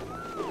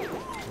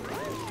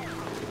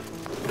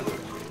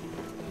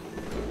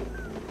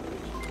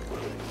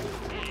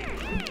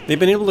 They've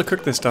been able to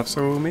cook this stuff,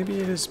 so maybe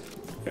it is...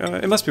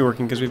 it must be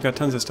working because we've got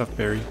tons of stuff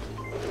buried.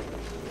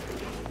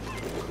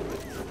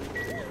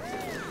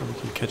 We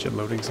can catch it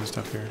loading some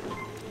stuff here.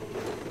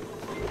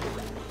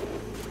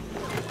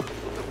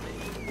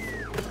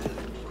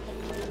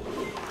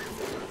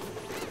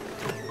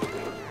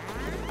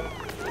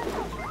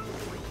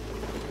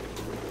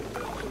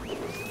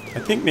 I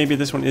think maybe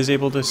this one is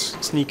able to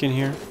sneak in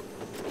here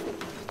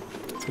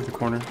through the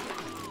corner.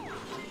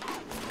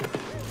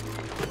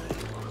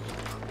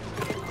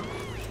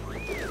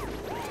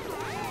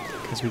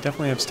 Because we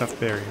definitely have stuff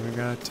buried. We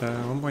got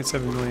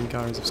 1.7 million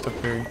calories of stuff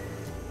buried.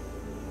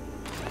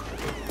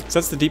 So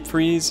that's the deep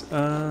freeze.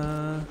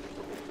 Little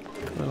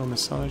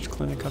massage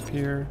clinic up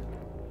here.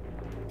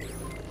 I'm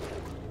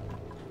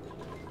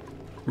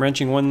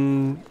wrenching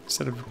one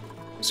set of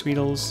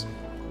Sweetles.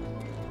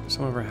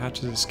 Some of our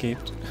hatches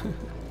escaped.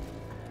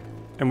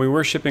 And we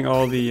were shipping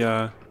all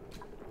the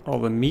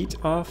meat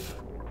off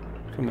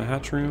from the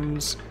hatch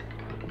rooms.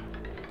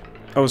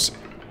 Oh,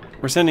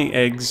 we're sending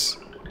eggs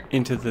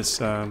into this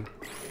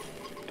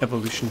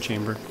evolution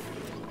chamber,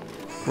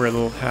 where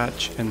they'll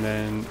hatch and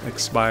then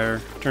expire,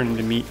 turn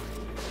into meat,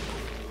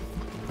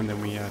 and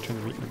then we turn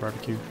the meat into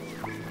barbecue.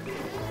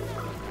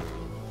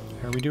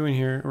 How are we doing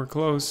here? We're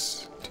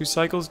close. 2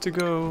 cycles to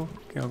go.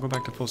 Okay, I'll go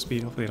back to full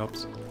speed. Hopefully it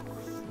helps.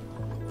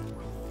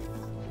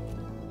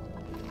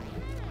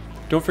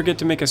 Don't forget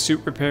to make a suit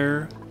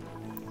repair,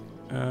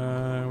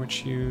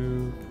 which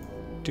you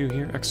do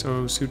here,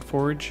 Exo Suit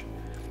Forge.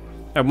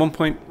 At one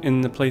point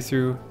in the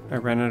playthrough, I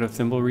ran out of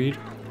thimble reed,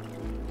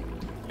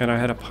 and I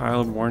had a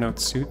pile of worn out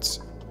suits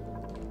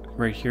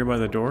right here by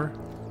the door,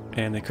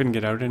 and they couldn't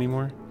get out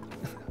anymore.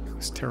 It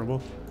was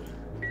terrible.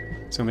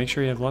 So make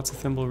sure you have lots of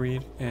thimble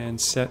reed, and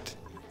set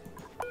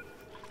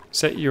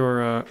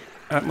your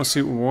Atmo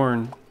suit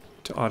worn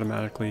to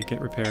automatically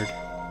get repaired.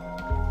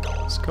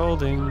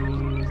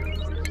 Scalding.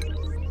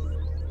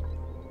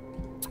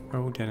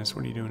 Oh, Dennis,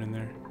 what are you doing in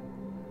there?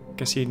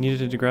 Guess he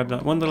needed to grab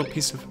that one little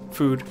piece of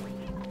food.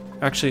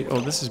 Actually, oh,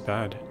 this is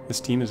bad. The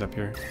steam is up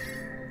here.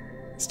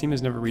 Steam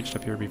has never reached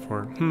up here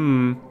before.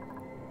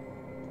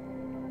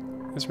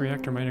 This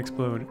reactor might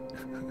explode.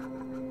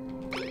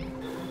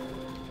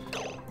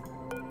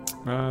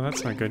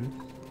 That's not good.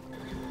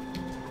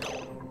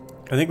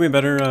 I think we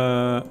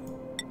better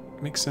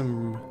make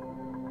some...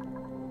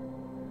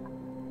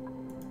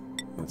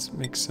 Let's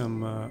make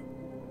some...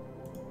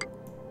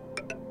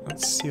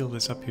 let's seal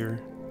this up here.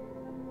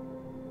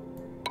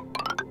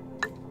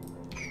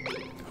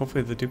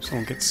 Hopefully the dupes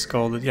won't get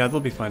scalded. Yeah, they'll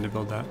be fine to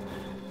build that.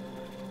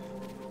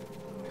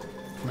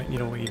 Might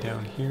need a way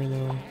down here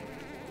though.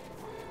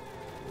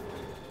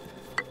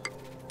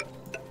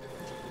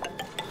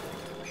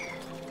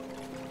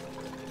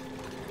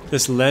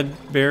 This lead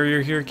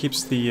barrier here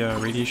keeps the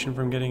radiation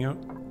from getting out.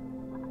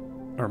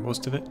 Or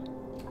most of it.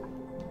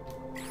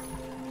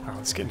 Oh,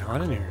 it's getting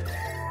hot in here.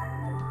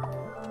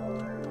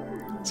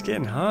 It's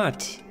getting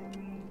hot.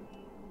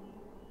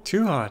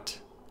 Too hot.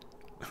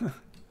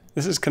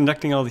 This is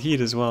conducting all the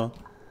heat as well.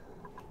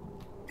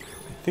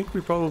 I think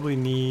we probably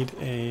need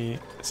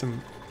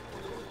some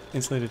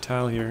insulated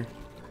tile here.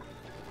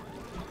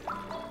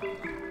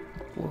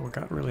 Whoa, it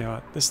got really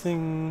hot. This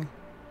thing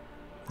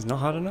is not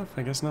hot enough?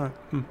 I guess not.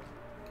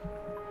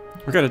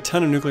 We've got a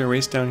ton of nuclear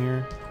waste down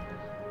here.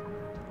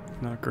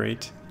 Not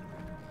great.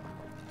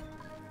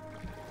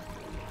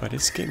 But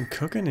it's getting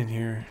cooking in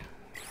here.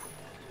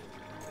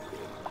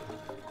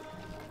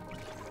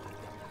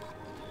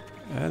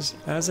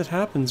 As it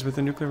happens with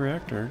a nuclear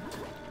reactor.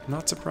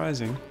 Not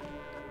surprising.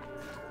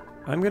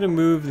 I'm gonna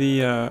move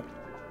the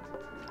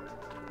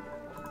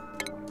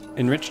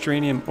enriched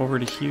uranium over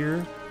to here,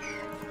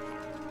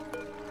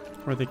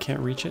 where they can't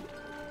reach it.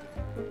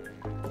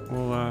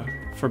 We'll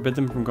forbid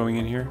them from going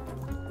in here.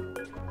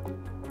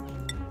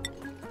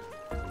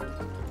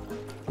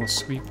 We'll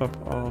sweep up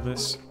all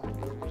this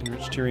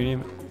enriched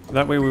uranium.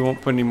 That way we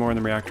won't put any more in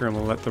the reactor, and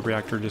we'll let the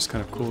reactor just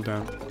kind of cool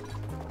down.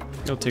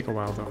 It'll take a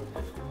while though.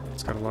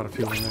 It's got a lot of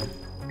fuel in there.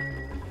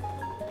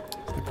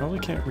 They probably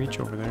can't reach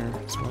over there,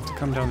 so we'll have to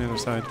come down the other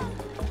side.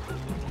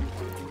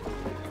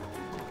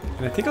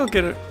 And I think I'll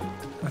get it.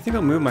 I think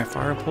I'll move my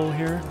fire pole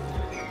here.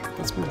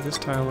 Let's move this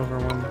tile over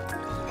one.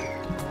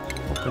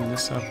 Open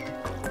this up.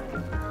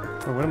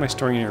 Oh, what am I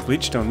storing in here?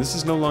 Bleach stone. This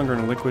is no longer in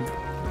a liquid.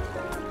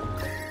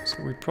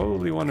 So we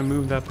probably want to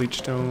move that bleach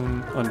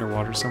stone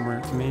underwater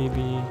somewhere.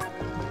 Maybe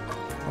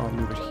I'll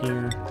move it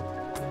here.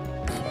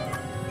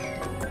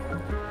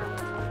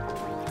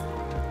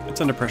 It's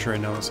under pressure right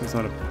now, so it's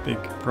not a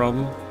big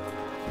problem.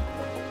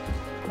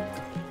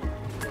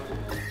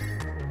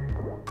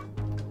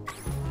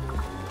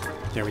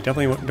 Yeah, we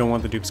definitely don't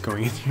want the dupes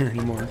going in here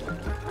anymore.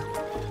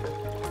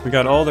 We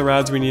got all the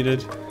rads we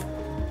needed.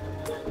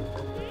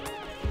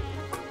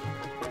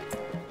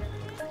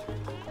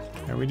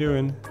 How are we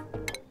doing?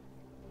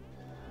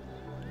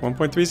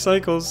 1.3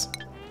 cycles.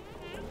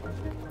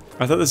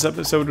 I thought this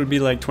episode would be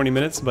like 20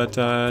 minutes, but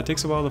it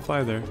takes a while to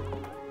fly there.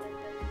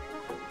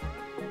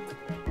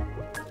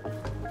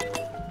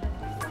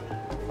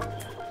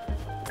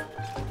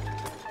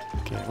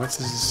 Okay, once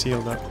this is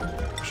sealed up,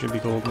 it should be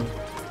golden.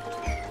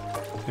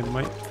 It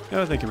might...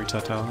 Oh, they can reach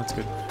that tile. That's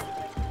good.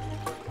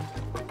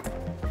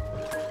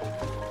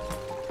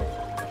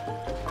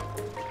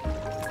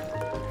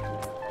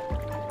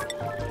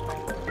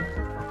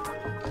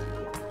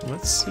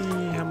 Let's see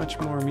how much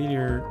more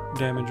meteor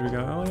damage we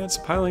got. Oh, yeah, it's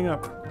piling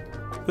up.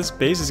 This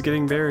base is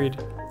getting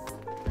buried.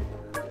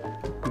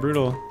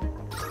 Brutal.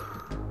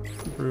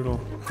 Brutal.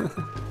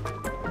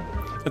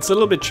 It's a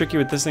little bit tricky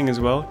with this thing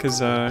as well,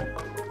 because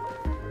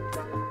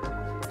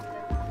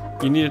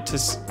you need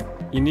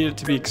it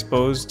to be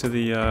exposed to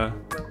the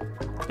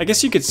I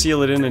guess you could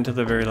seal it in until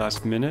the very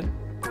last minute,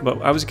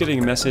 but I was getting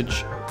a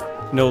message,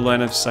 no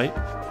line of sight,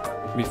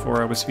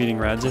 before I was feeding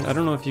rads in. I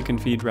don't know if you can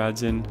feed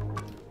rads in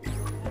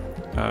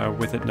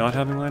with it not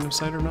having line of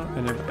sight or not.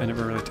 I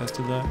never really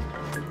tested that.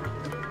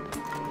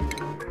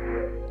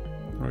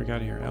 What do we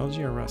got here?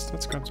 Algae or rust?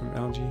 Let's grab some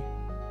algae.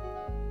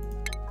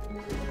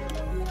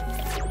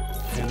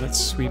 And let's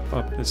sweep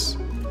up this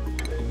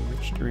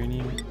enriched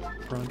uranium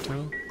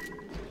pronto.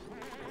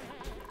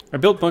 I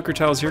built bunker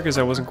tiles here because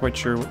I wasn't quite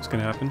sure what was going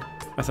to happen.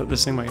 I thought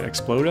this thing might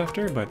explode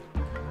after, but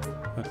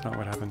that's not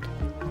what happened.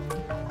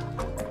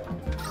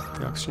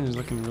 The oxygen is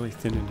looking really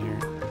thin in here.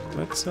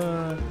 Let's, do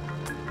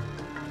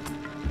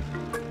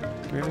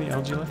we have any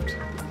algae left?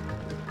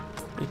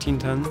 18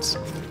 tons.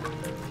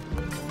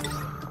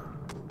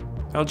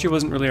 Algae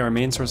wasn't really our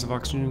main source of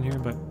oxygen in here,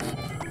 but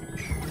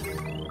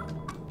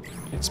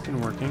it's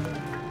been working.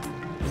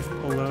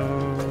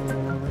 Below,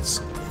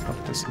 let's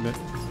up this a bit.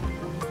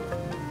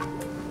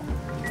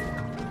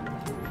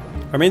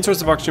 Our main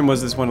source of oxygen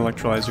was this one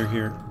electrolyzer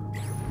here,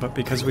 but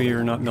because we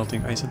are not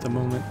melting ice at the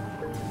moment,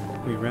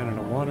 we ran out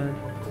of water.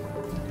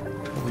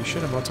 But we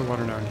should have lots of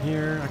water down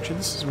here. Actually,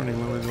 this is running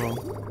low as well.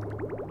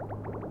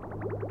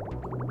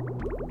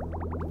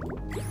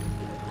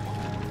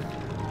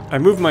 I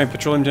moved my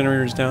petroleum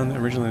generators down.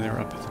 Originally they were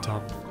up at the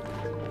top,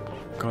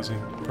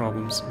 causing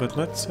problems. But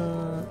let's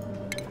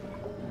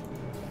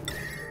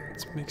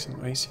make some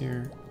ice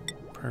here.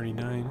 Priority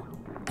 9.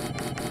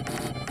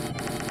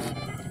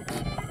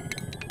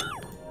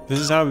 This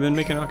is how I've been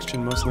making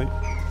oxygen mostly.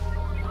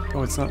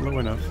 Oh, it's not low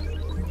enough.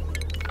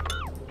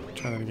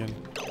 Try that again.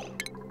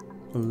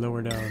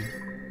 Lower down.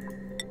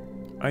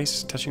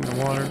 Ice touching the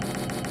water.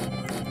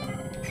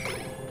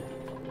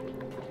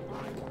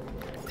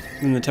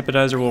 Then the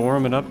tempedizer will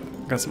warm it up.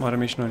 Got some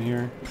automation on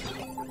here.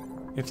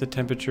 If the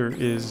temperature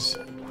is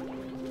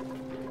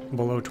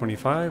below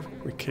 25,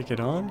 we kick it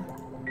on.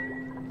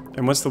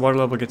 And once the water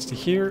level gets to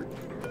here,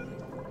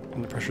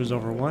 and the pressure is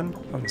over 1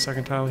 on the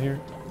second tile here,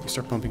 we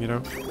start pumping it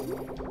out.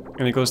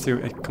 And it goes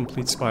through a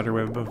complete spider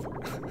web of,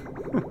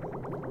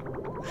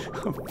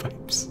 of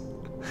pipes.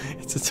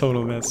 It's a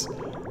total mess.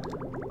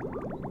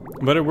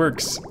 But it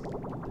works.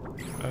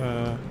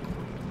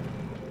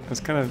 It's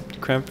kind of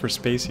cramped for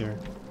space here.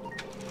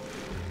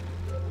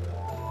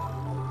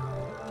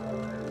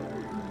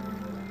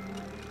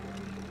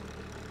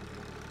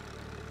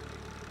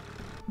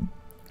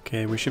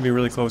 Okay, we should be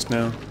really close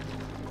now.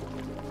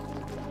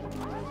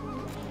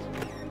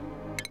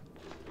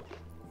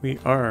 We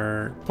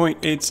are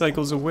 0.8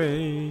 cycles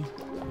away.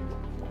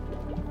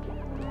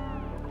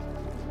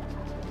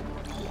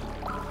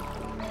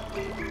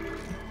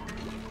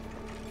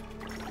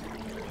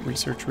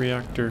 Research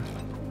reactor.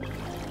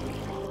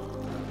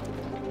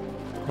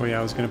 Oh yeah,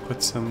 I was gonna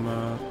put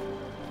some,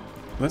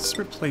 let's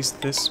replace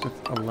this with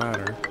a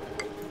ladder.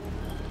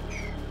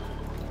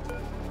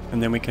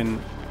 And then we can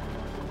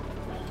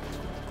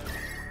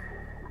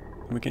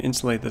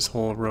insulate this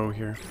whole row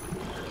here.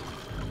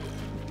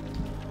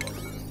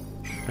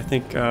 I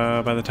think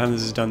by the time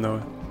this is done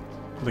though,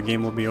 the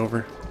game will be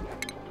over.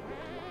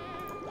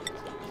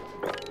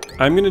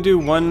 I'm gonna do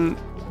one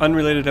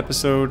unrelated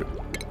episode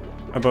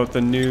about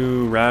the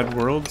new Rad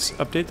Worlds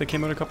update that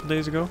came out a couple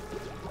days ago.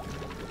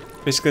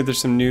 Basically there's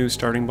some new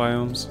starting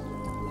biomes.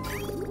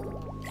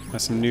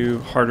 Some new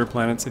harder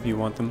planets if you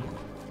want them.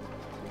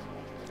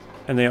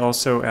 And they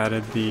also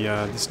added the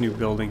this new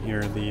building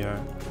here, the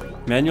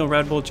manual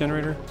rad bolt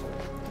generator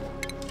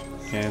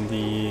and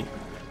the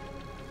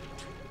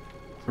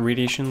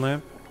radiation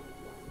lamp.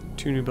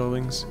 2 new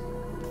buildings.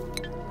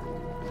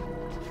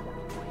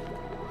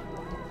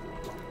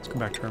 Let's go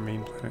back to our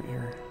main planet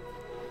here.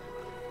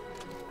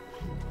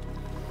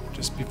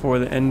 Just before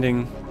the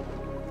ending.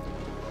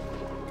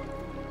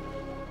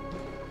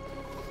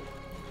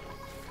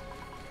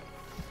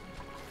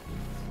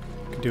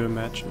 Could do a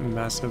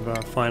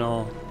massive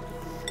final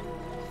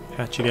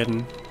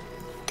Hatchigeddon.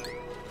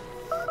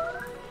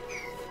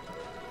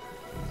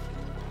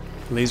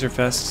 Laser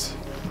Fest.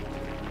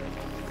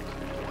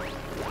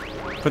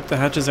 Put the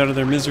hatches out of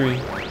their misery.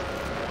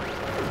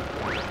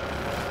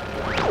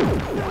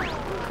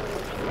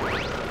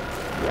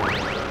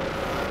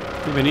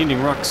 We've been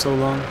eating rocks so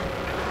long.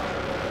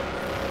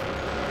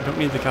 I don't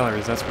need the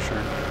calories, that's for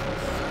sure.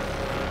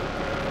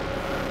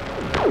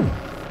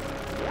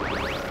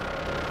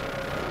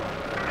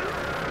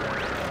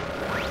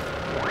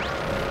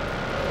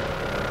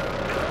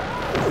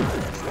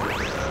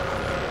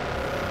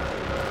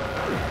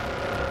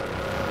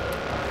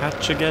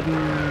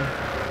 Hatchigeddon.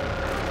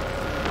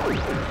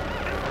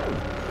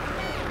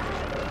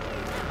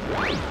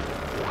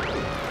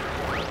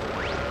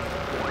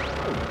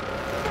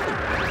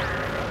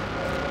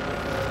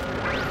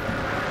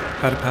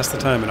 How to pass the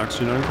time and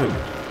oxygen not included.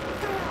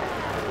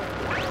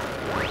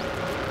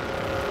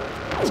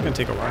 It's gonna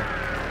take a while.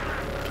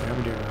 Okay, how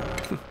we doing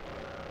now?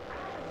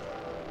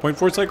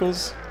 0.4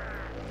 cycles.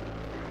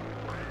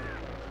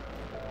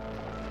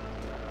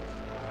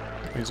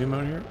 Can we zoom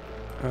out here?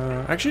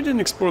 I actually didn't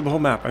explore the whole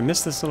map. I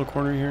missed this little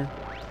corner here.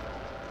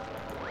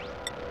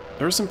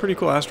 There were some pretty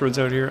cool asteroids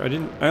out here.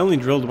 I only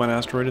drilled 1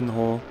 asteroid in the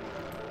whole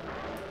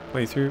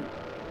playthrough.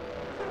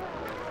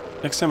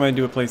 Next time I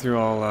do a playthrough,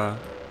 I'll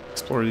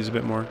explore these a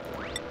bit more.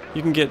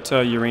 You can get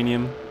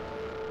uranium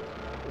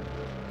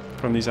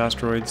from these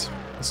asteroids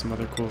and some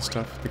other cool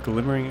stuff. The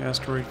glimmering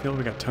asteroid field.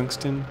 We got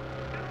tungsten.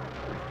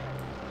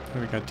 What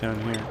do we got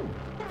down here?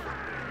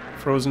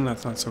 Frozen.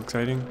 That's not so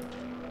exciting.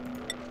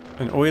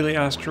 An oily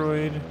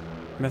asteroid.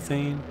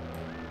 Methane.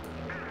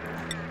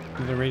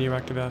 Another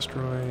radioactive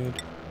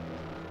asteroid.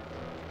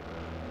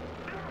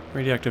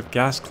 Radioactive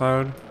gas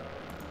cloud.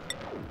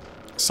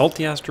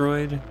 Salty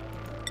asteroid.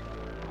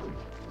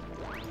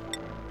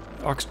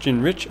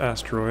 Oxygen-rich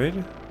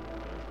asteroid.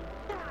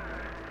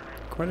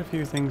 Quite a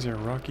few things are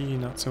rocky,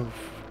 not so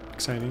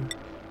exciting.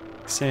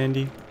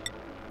 Sandy.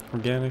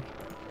 Organic.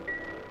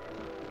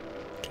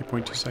 Okay,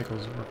 0.2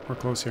 cycles. We're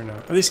close here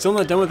now. Are they still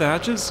not done with the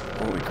hatches?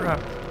 Holy crap.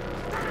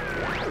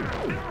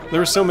 There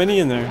were so many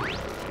in there.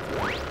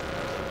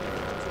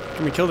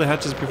 Can we kill the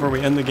hatches before we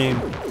end the game?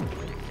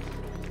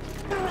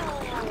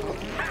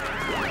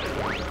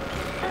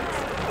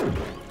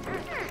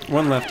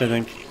 One left, I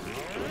think.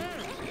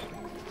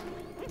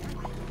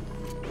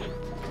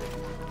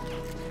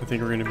 I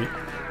think we're gonna be...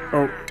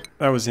 Oh,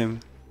 that was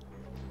him.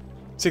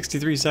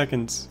 63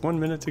 seconds. 1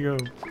 minute to go.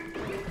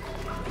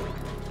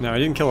 No, I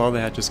didn't kill all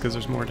the hatches because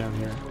there's more down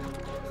here.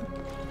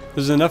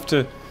 There's enough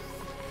to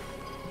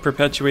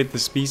perpetuate the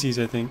species,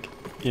 I think.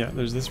 Yeah,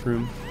 there's this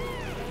room.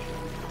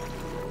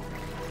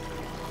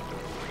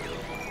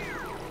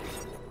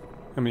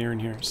 How many are in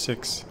here?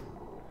 6.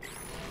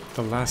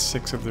 The last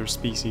 6 of their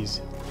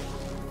species.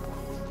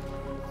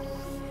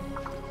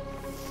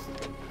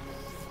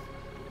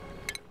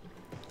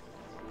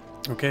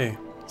 Okay,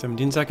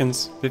 17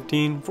 seconds.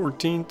 15,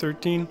 14,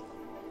 13.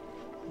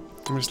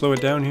 I'm gonna slow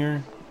it down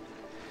here.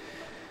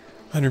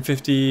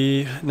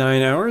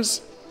 159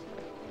 hours.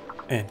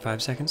 And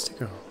 5 seconds to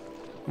go.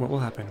 What will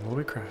happen? Will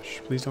we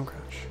crash? Please don't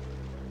crash.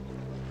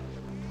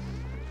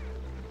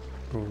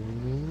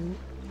 Ooh.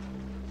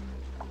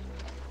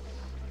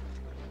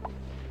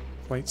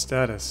 Flight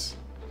status.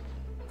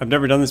 I've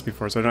never done this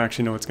before, so I don't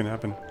actually know what's going to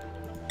happen.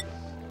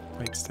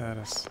 Flight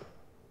status.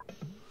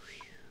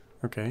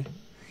 Okay.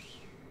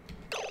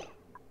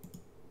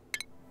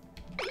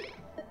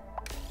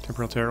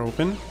 Temporal Tear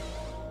open.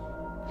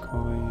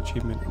 Calling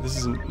achievement. This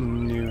isn't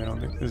new, I don't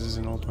think. This is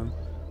an old one.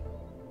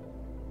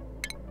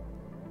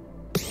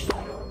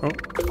 Oh,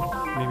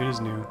 maybe it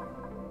is new.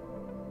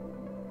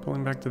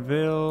 Pulling back the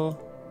veil.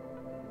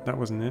 That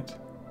wasn't it.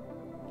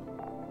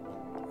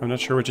 I'm not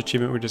sure which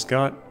achievement we just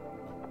got.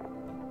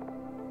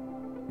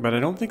 But I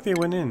don't think they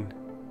went in.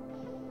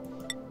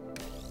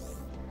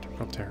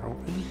 Temporal Tear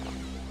open.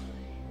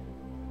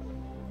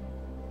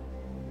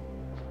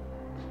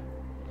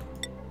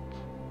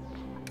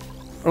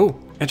 Oh,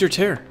 enter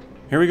tear.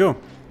 Here we go.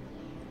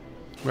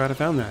 Glad I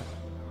found that.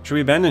 Should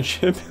we abandon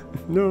ship?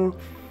 No.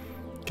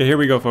 Okay, here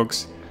we go,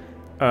 folks.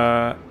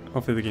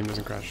 Hopefully the game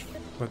doesn't crash.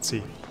 Let's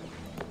see.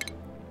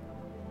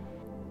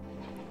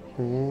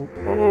 Oh,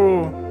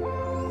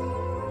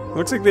 oh.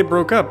 Looks like they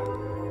broke up.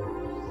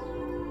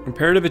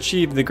 Imperative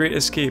achieved, the great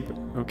escape.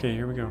 Okay,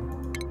 here we go.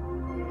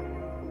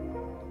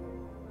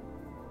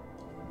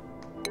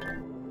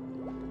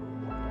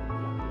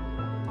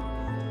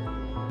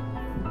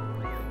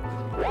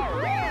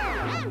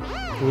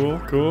 Cool,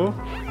 cool.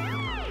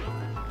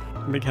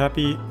 Big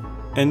happy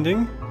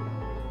ending.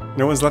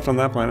 No one's left on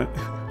that planet.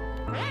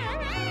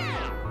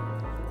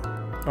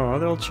 Oh,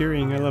 they're all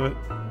cheering. I love it.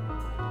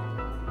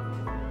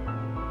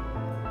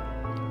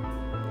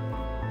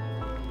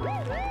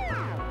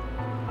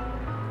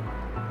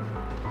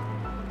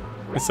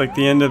 It's like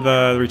the end of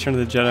the Return of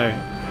the Jedi.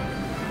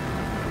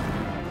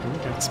 Oh, we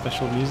got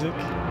special music.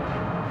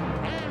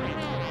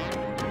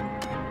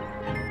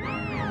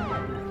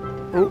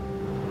 Oh,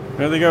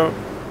 there they go.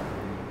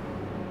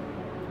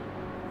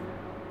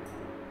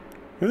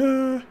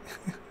 Ah.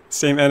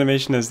 Same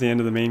animation as the end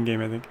of the main game,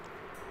 I think.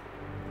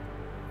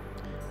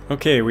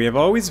 Okay, we have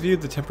always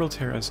viewed the Temporal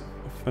Tear as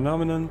a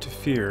phenomenon to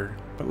fear,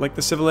 but like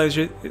the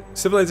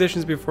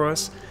civilizations before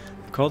us,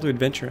 the call to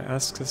adventure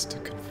asks us to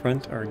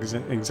confront our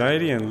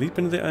anxiety and leap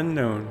into the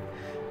unknown.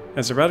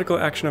 As a radical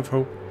action of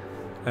hope,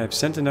 I have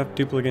sent enough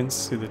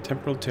duplicants to the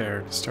Temporal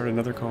Tear to start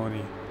another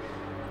colony,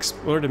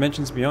 explore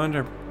dimensions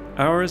beyond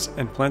ours,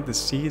 and plant the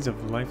seeds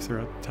of life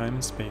throughout time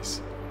and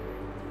space.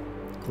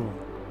 Cool.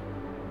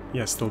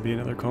 Yes, there'll be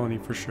another colony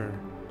for sure.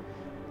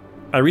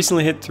 I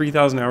recently hit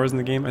 3,000 hours in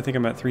the game. I think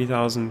I'm at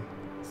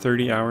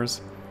 3,030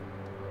 hours.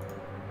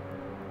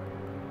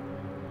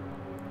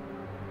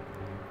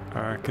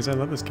 Because I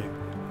love this game.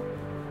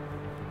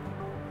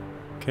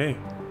 Okay.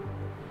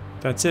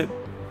 That's it.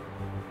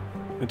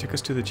 It took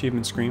us to the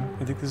achievement screen.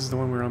 I think this is the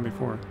one we were on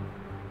before.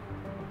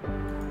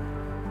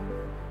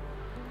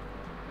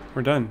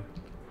 We're done.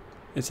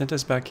 It sent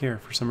us back here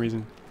for some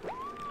reason.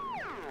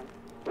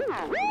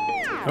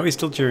 Oh, he's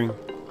still cheering.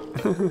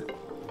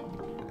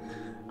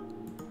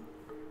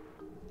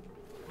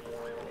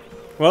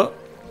 Well,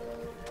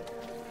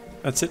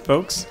 that's it,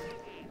 folks.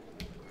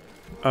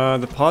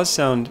 The pause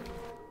sound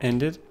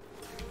ended.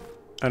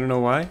 I don't know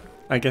why.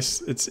 I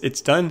guess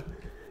it's done.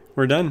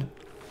 We're done.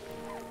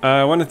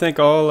 I want to thank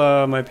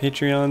all my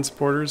Patreon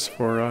supporters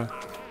for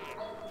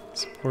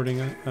supporting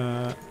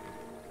the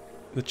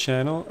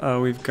channel.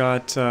 We've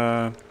got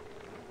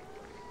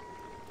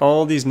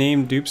all these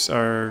named dupes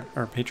are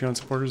Patreon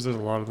supporters. There's a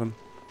lot of them,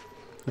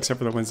 except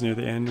for the ones near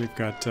the end. We've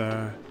got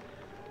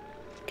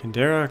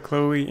Kendera,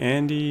 Chloe,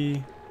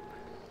 Andy,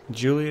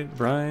 Juliet,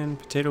 Brian,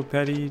 Potato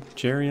Patty,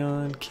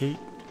 Jerion, Kate,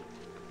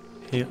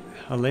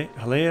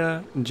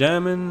 Halea,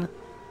 Jamin,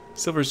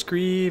 Silver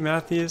Scree,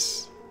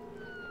 Matthias,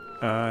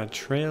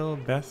 Trail,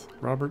 Beth,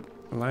 Robert,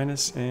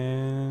 Linus,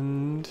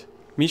 and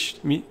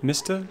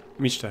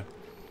Mishta,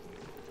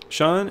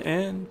 Sean,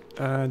 and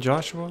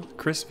Joshua,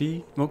 Chris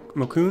V,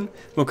 Mokun.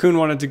 Mokun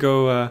wanted to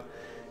go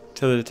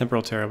to the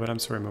Temporal Tear, but I'm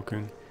sorry,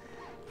 Mokun.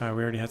 We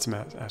already had some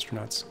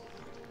astronauts.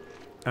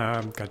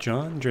 Got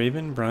John,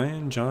 Draven,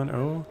 Brian, John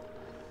O,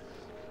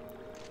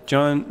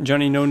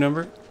 Johnny No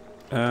Number.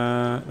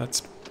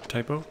 That's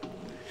typo.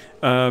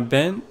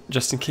 Ben,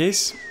 just in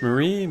case.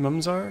 Marie,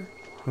 Mumzar.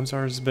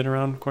 Mumzar has been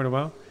around quite a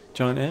while.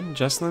 John M,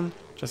 Jesslyn.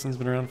 Jesslyn's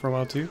been around for a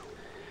while too.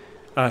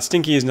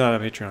 Stinky is not a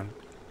Patreon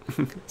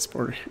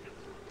supporter.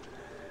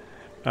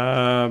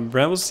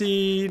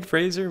 Brambleseed,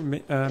 Fraser,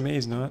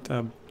 May's not.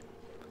 I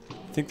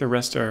think the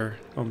rest are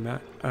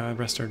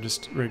rest are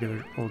just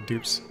regular old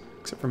dupes,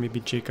 except for maybe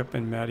Jacob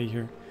and Maddie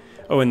here.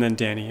 Oh, and then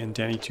Danny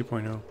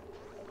 2.0.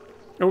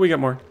 Oh, we got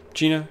more.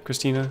 Gina,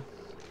 Christina,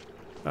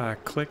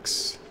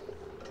 Clicks,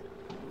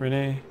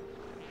 Renee,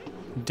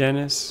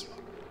 Dennis,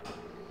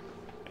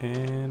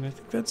 and I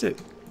think that's it.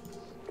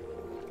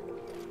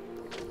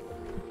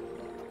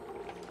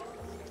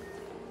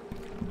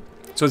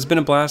 So it's been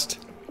a blast.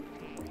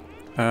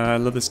 I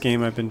love this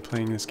game. I've been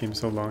playing this game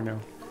so long now.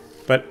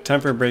 But time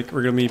for a break.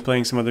 We're going to be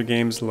playing some other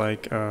games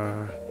like,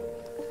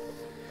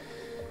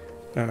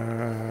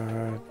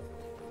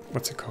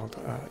 what's it called?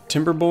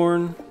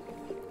 Timberborn,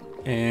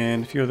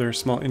 and a few other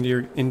small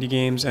indie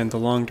games, and The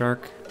Long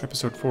Dark,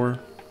 episode 4.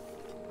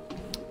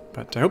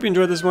 But I hope you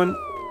enjoyed this one.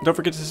 Don't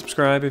forget to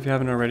subscribe if you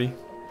haven't already.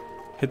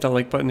 Hit that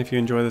like button if you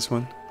enjoy this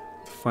one.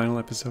 The final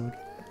episode.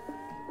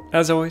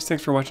 As always,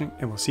 thanks for watching,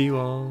 and we'll see you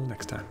all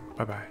next time.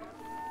 Bye-bye.